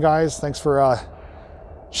Rail fan guys, thanks for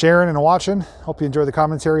sharing and watching. Hope you enjoyed the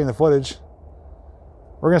commentary and the footage.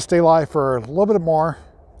 We're gonna stay live for a little bit more.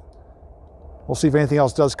 We'll see if anything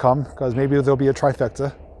else does come, because maybe there'll be a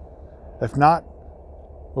trifecta. If not,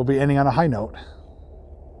 we'll be ending on a high note.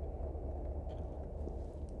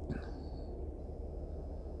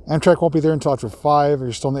 Amtrak won't be there until after 5 if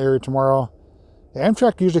you're still in the area tomorrow. The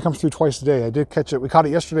Amtrak usually comes through twice a day. I did catch it. We caught it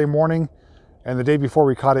yesterday morning, and the day before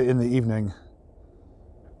we caught it in the evening.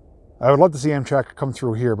 I would love to see Amtrak come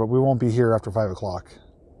through here, but we won't be here after 5 o'clock.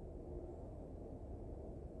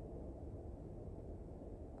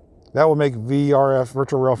 That will make VRF,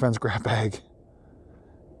 Virtual Rail fans, grab bag.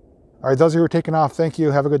 All right, those of you who are taking off, thank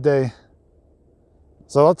you. Have a good day.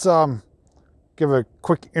 So let's give a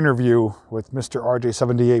quick interview with Mr.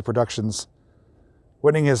 RJ78 Productions,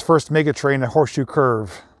 winning his first mega train at Horseshoe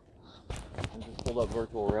Curve. I just pulled up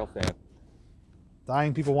Virtual Rail fan.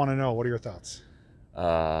 Dying people want to know, what are your thoughts?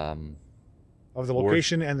 Of the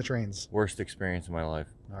location and the trains. Worst experience of my life.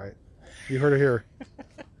 All right, you heard it here.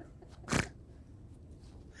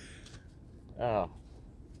 Oh.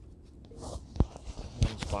 On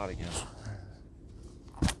the spot again.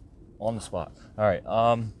 On the spot. All right.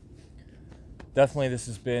 Definitely this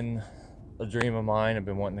has been a dream of mine. I've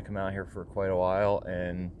been wanting to come out here for quite a while,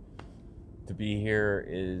 and to be here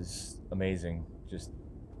is amazing. Just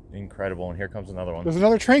incredible. And here comes another one. There's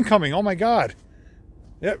another train coming. Oh my God.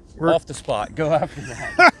 Yep. We're off the spot. Go after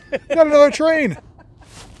that. got another train.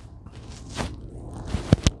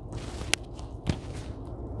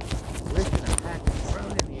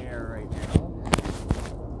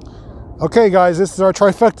 Okay guys, this is our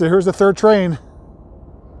trifecta. Here's the 3rd train.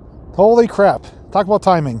 Holy crap. Talk about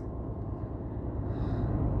timing.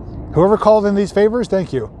 Whoever called in these favors,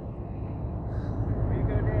 thank you.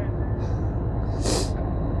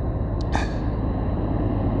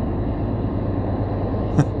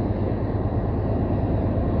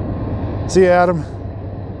 See you, Adam.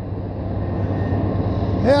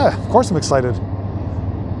 Yeah, of course I'm excited.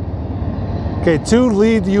 Okay, 2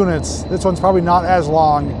 lead units. This one's probably not as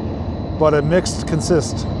long, but a mixed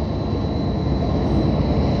consist.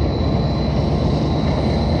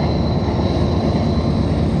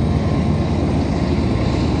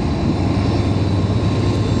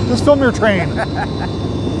 Just film your train.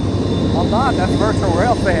 I'm not. That's Virtual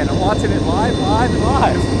Rail fan. I'm watching it live.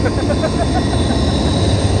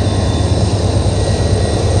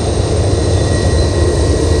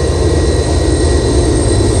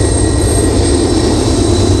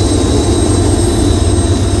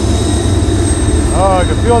 Oh, I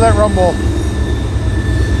can feel that rumble.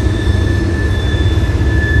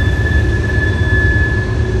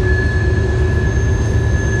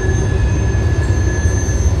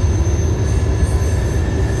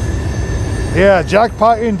 Yeah,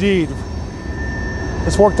 jackpot indeed.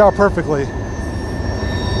 This worked out perfectly.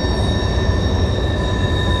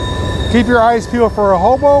 Keep your eyes peeled for a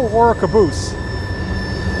hobo or a caboose.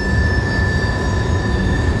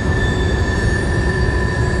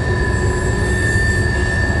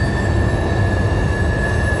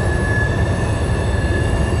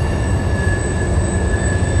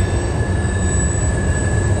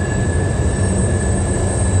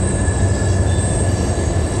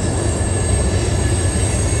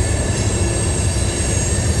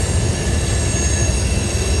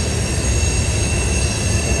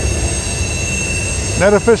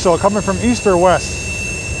 Net official coming from east or west?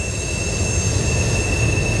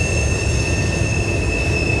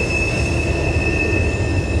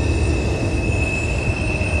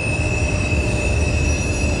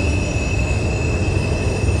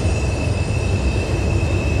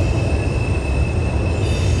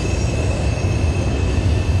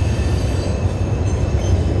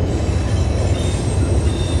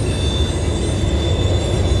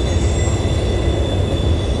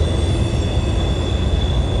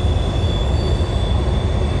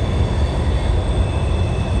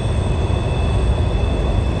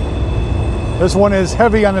 This one is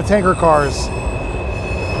heavy on the tanker cars.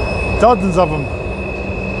 Dozens of them.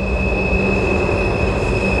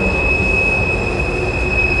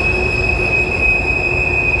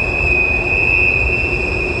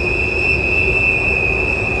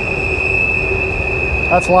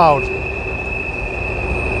 That's loud.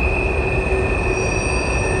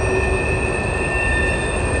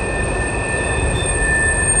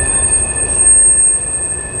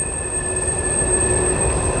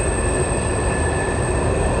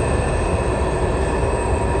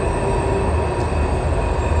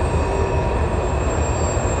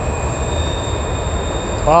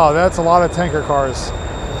 Wow, that's a lot of tanker cars.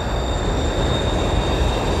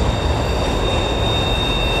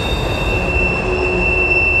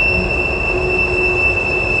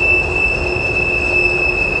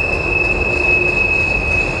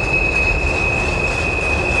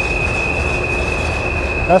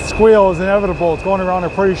 That squeal is inevitable. It's going around a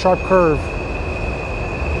pretty sharp curve.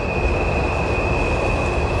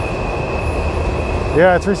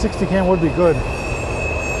 Yeah, a 360 cam would be good.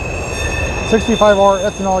 65R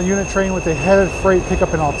ethanol unit train with a headed freight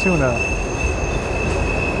pickup in Altoona.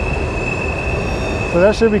 So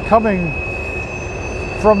that should be coming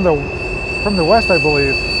from the west, I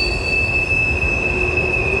believe.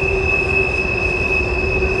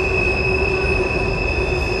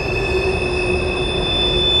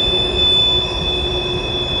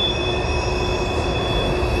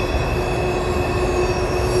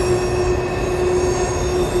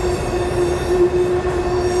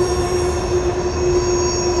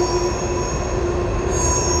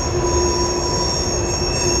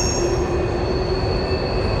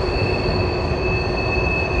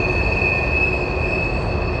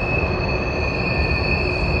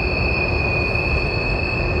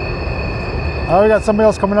 Oh, we got somebody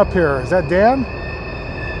else coming up here. Is that Dan?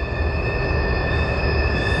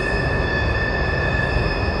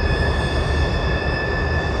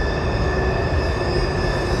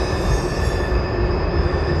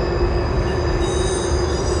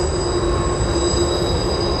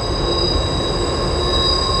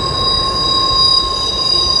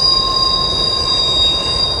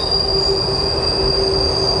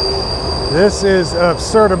 This is an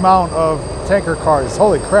absurd amount of tanker cars.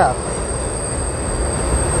 Holy crap.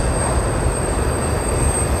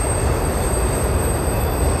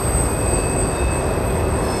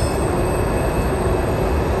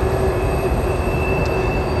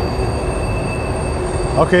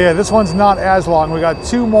 Okay, yeah, this one's not as long. We got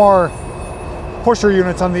 2 more pusher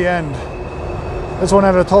units on the end. This one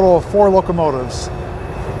had a total of 4 locomotives.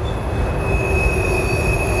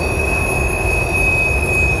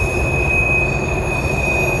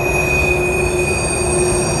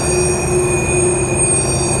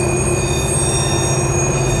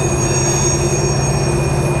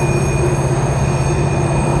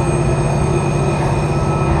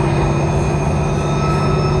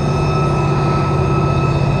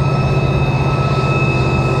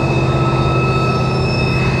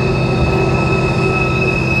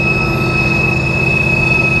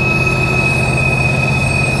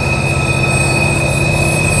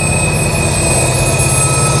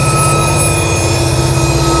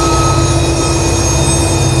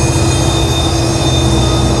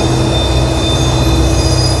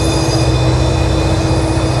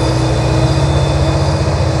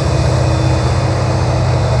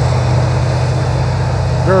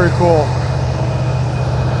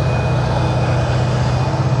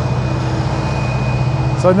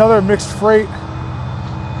 So another mixed freight,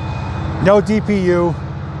 no DPU.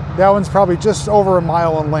 That one's probably just over a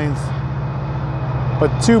mile in length.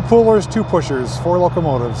 But 2 pullers, 2 pushers, 4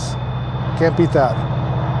 locomotives. Can't beat that.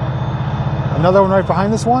 Another one right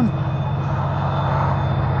behind this one.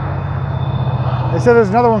 They said there's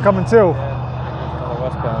another one coming too. Yeah, there's another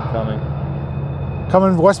westbound coming.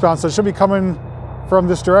 Coming westbound, so it should be coming from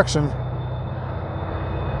this direction.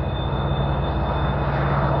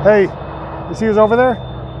 Hey, you see who's over there?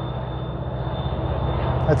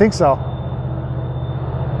 I think so.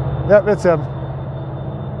 Yep, it's him.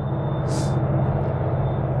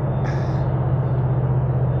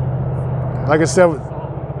 Like I said,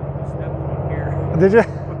 did you? I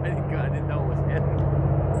didn't know it was him. I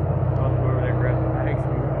was over there grabbing the bags.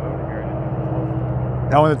 We were over here.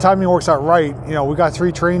 Now, when the timing works out right, you know, we got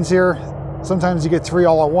 3 trains here. Sometimes you get 3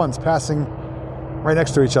 all at once passing right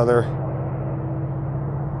next to each other.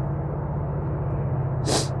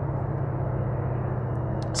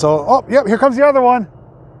 So, oh, yep, here comes the other one.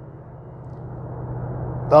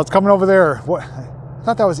 That's coming over there. What? I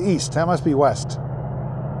thought that was east. That must be west.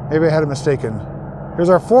 Maybe I had it mistaken. Here's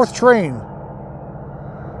our 4th train.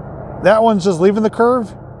 That one's just leaving the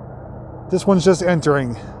curve. This one's just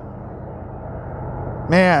entering.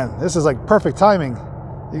 Man, this is like perfect timing.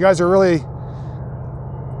 You guys are really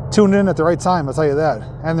tuned in at the right time, I'll tell you that,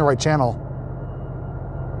 and the right channel.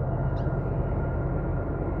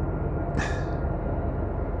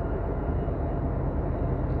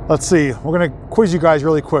 Let's see, we're gonna quiz you guys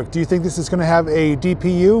really quick. Do you think this is gonna have a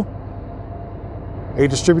DPU? A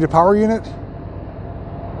distributed power unit?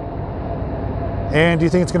 And do you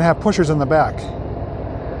think it's gonna have pushers in the back?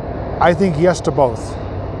 I think yes to both.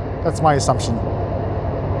 That's my assumption.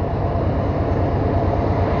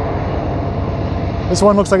 This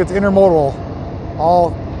one looks like it's intermodal,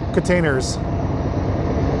 all containers.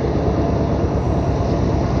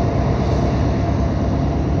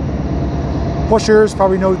 Pushers,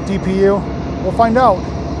 probably no DPU. We'll find out.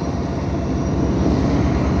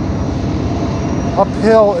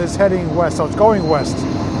 Uphill is heading west, so it's going west.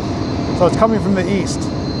 So it's coming from the east.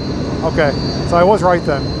 Okay, so I was right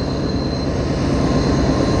then.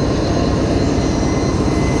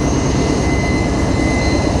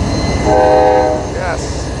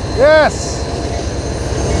 Yes, yes!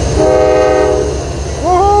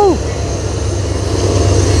 Woohoo!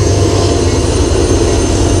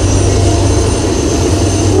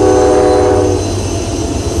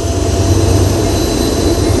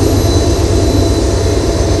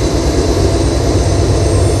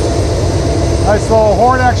 Nice little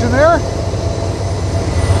horn action there.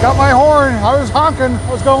 Got my horn. I was honking. I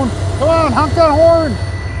was going, come on, honk that horn.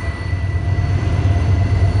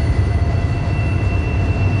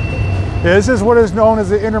 Yeah, this is what is known as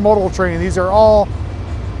the intermodal train. These are all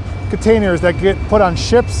containers that get put on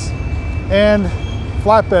ships and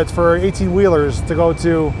flatbeds for 18-wheelers to go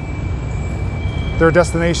to their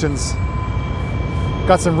destinations.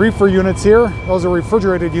 Got some reefer units here. Those are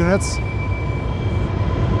refrigerated units.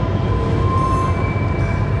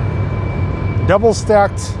 Double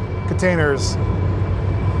stacked containers.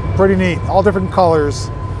 Pretty neat, all different colors.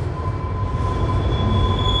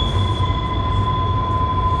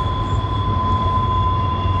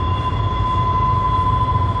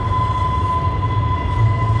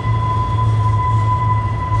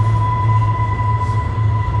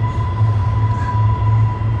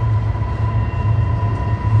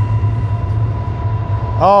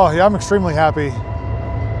 Oh yeah, I'm extremely happy.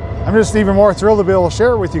 I'm just even more thrilled to be able to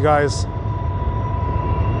share it with you guys.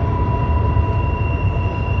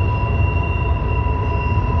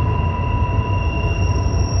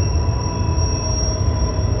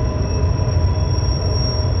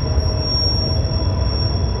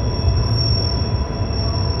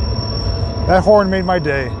 That horn made my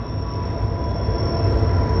day.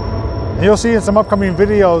 And you'll see in some upcoming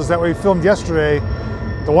videos that we filmed yesterday,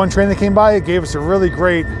 the one train that came by, it gave us a really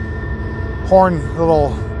great horn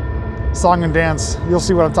little song and dance. You'll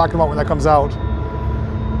see what I'm talking about when that comes out.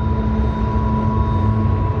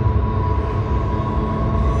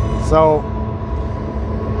 So,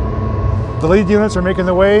 the lead units are making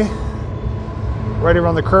their way right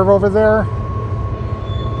around the curve over there.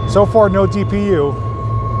 So far, no DPU,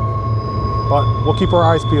 but we'll keep our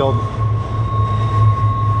eyes peeled.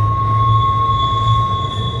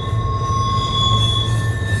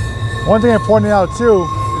 One thing I pointed out too,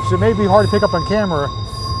 which it may be hard to pick up on camera,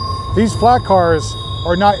 these flat cars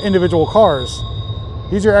are not individual cars.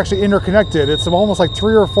 These are actually interconnected. It's almost like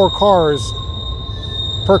 3 or 4 cars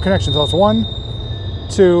per connection. So it's 1,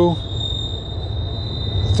 2,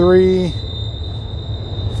 3,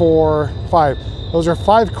 4, 5. Those are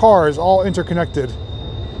 5 cars all interconnected.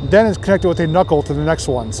 then it's connected with a knuckle to the next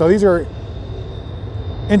one. So these are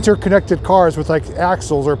interconnected cars with like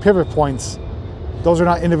axles or pivot points. Those are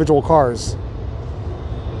not individual cars.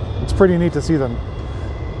 It's pretty neat to see them.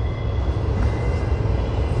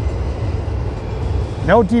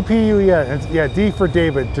 No DPU yet. It's, yeah, D for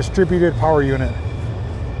David, distributed power unit.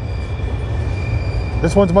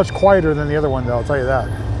 This one's much quieter than the other one though, I'll tell you that.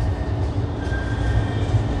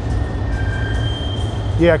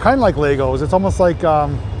 Yeah, kind of like Legos. It's almost like a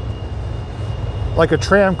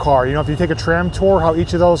tram car. You know, if you take a tram tour, how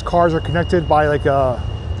each of those cars are connected by like a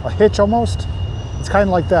hitch almost. It's kind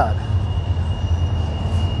of like that.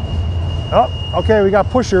 Oh, okay, we got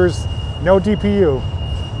pushers, no DPU.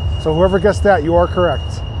 So whoever guessed that, you are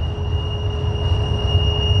correct.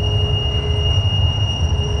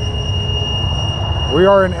 We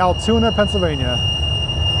are in Altoona, Pennsylvania.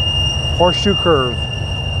 Horseshoe Curve.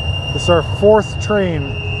 This is our 4th train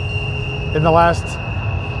in the last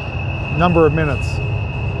number of minutes.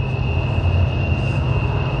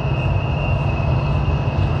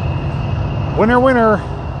 Winner, winner.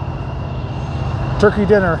 Turkey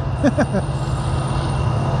dinner.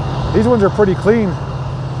 These ones are pretty clean.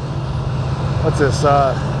 What's this?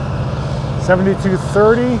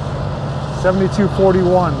 7230,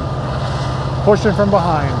 7241. Pushing from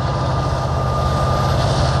behind.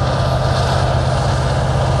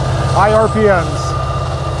 High RPMs.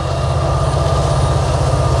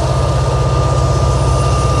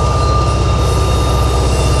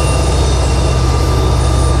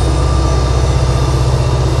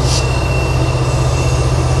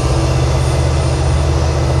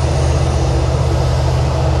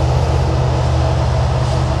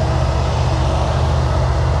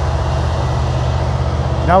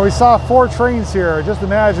 Now we saw 4 trains here. Just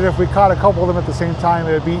imagine if we caught a couple of them at the same time,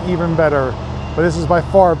 it would be even better. But this has by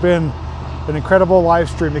far been an incredible live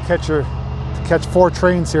stream to catch 4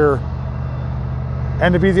 trains here.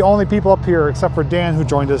 And to be the only people up here, except for Dan who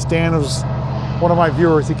joined us. Dan was one of my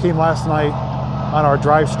viewers. He came last night on our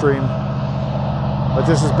drive stream. But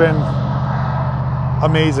this has been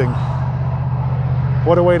amazing.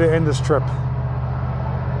 What a way to end this trip.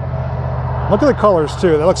 Look at the colors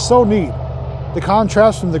too. That looks so neat. The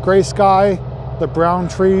contrast from the gray sky, the brown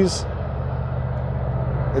trees.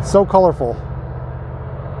 It's so colorful.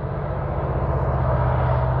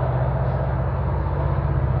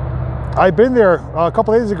 I've been there a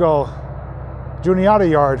couple days ago, Juniata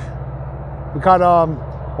Yard. We got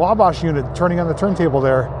Wabash unit turning on the turntable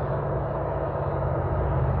there.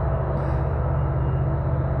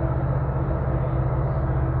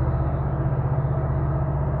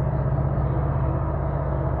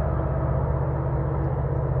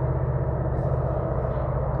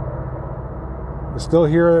 We still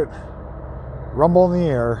hear it rumble in the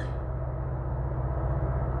air.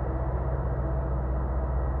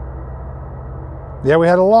 Yeah, we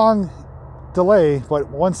had a long delay, but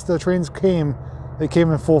once the trains came, they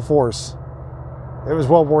came in full force. It was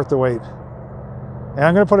well worth the wait. And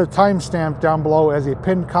I'm going to put a timestamp down below as a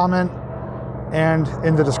pinned comment and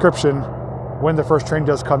in the description when the first train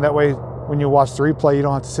does come. That way, when you watch the replay, you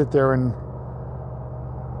don't have to sit there and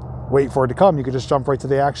wait for it to come. You can just jump right to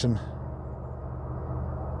the action.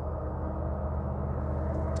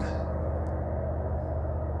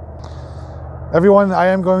 Everyone, I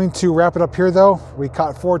am going to wrap it up here though. We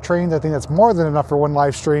caught 4 trains. I think that's more than enough for one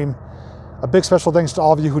live stream. A big special thanks to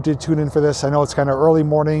all of you who did tune in for this. I know it's kind of early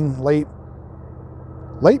morning, late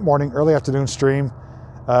morning, early afternoon stream.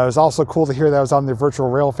 It was also cool to hear that I was on the virtual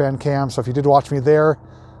rail fan cam. So if you did watch me there,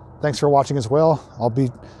 thanks for watching as well. I'll be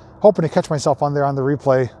hoping to catch myself on there on the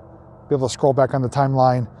replay, be able to scroll back on the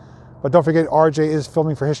timeline. But don't forget, RJ is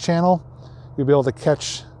filming for his channel. You'll be able to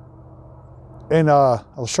catch in a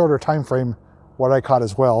shorter time frame what I caught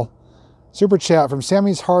as well. Super chat from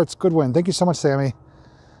Sammy's Hearts Goodwin. Thank you so much, Sammy.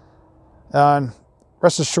 And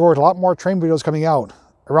rest assured, a lot more train videos coming out.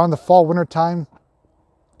 Around the fall, winter time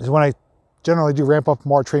is when I generally do ramp up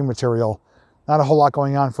more train material. Not a whole lot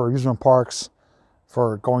going on for amusement parks,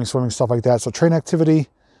 for going swimming, stuff like that. So train activity,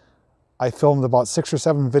 I filmed about 6 or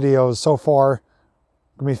 7 videos so far.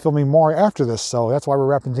 I'm going to be filming more after this, so that's why we're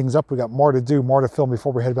wrapping things up. We got more to do, more to film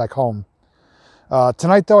before we head back home.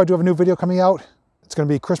 Tonight, though, I do have a new video coming out. It's going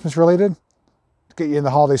to be Christmas related to get you in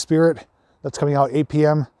the holiday spirit. That's coming out 8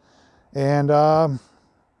 p.m. And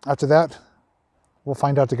after that, we'll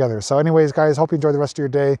find out together. So anyways, guys, hope you enjoy the rest of your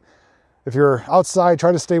day. If you're outside,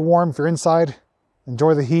 try to stay warm. If you're inside,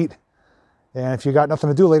 enjoy the heat. And if you got nothing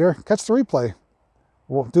to do later, catch the replay.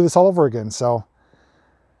 We'll do this all over again. So,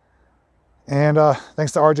 and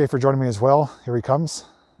thanks to RJ for joining me as well. Here he comes.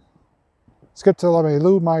 Skip to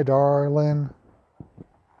Lou, my darling.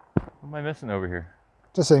 What am I missing over here?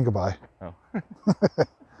 Just saying goodbye. Oh.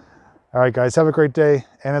 All right, guys, have a great day.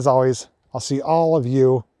 And as always, I'll see all of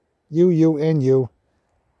you, and you,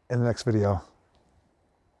 in the next video.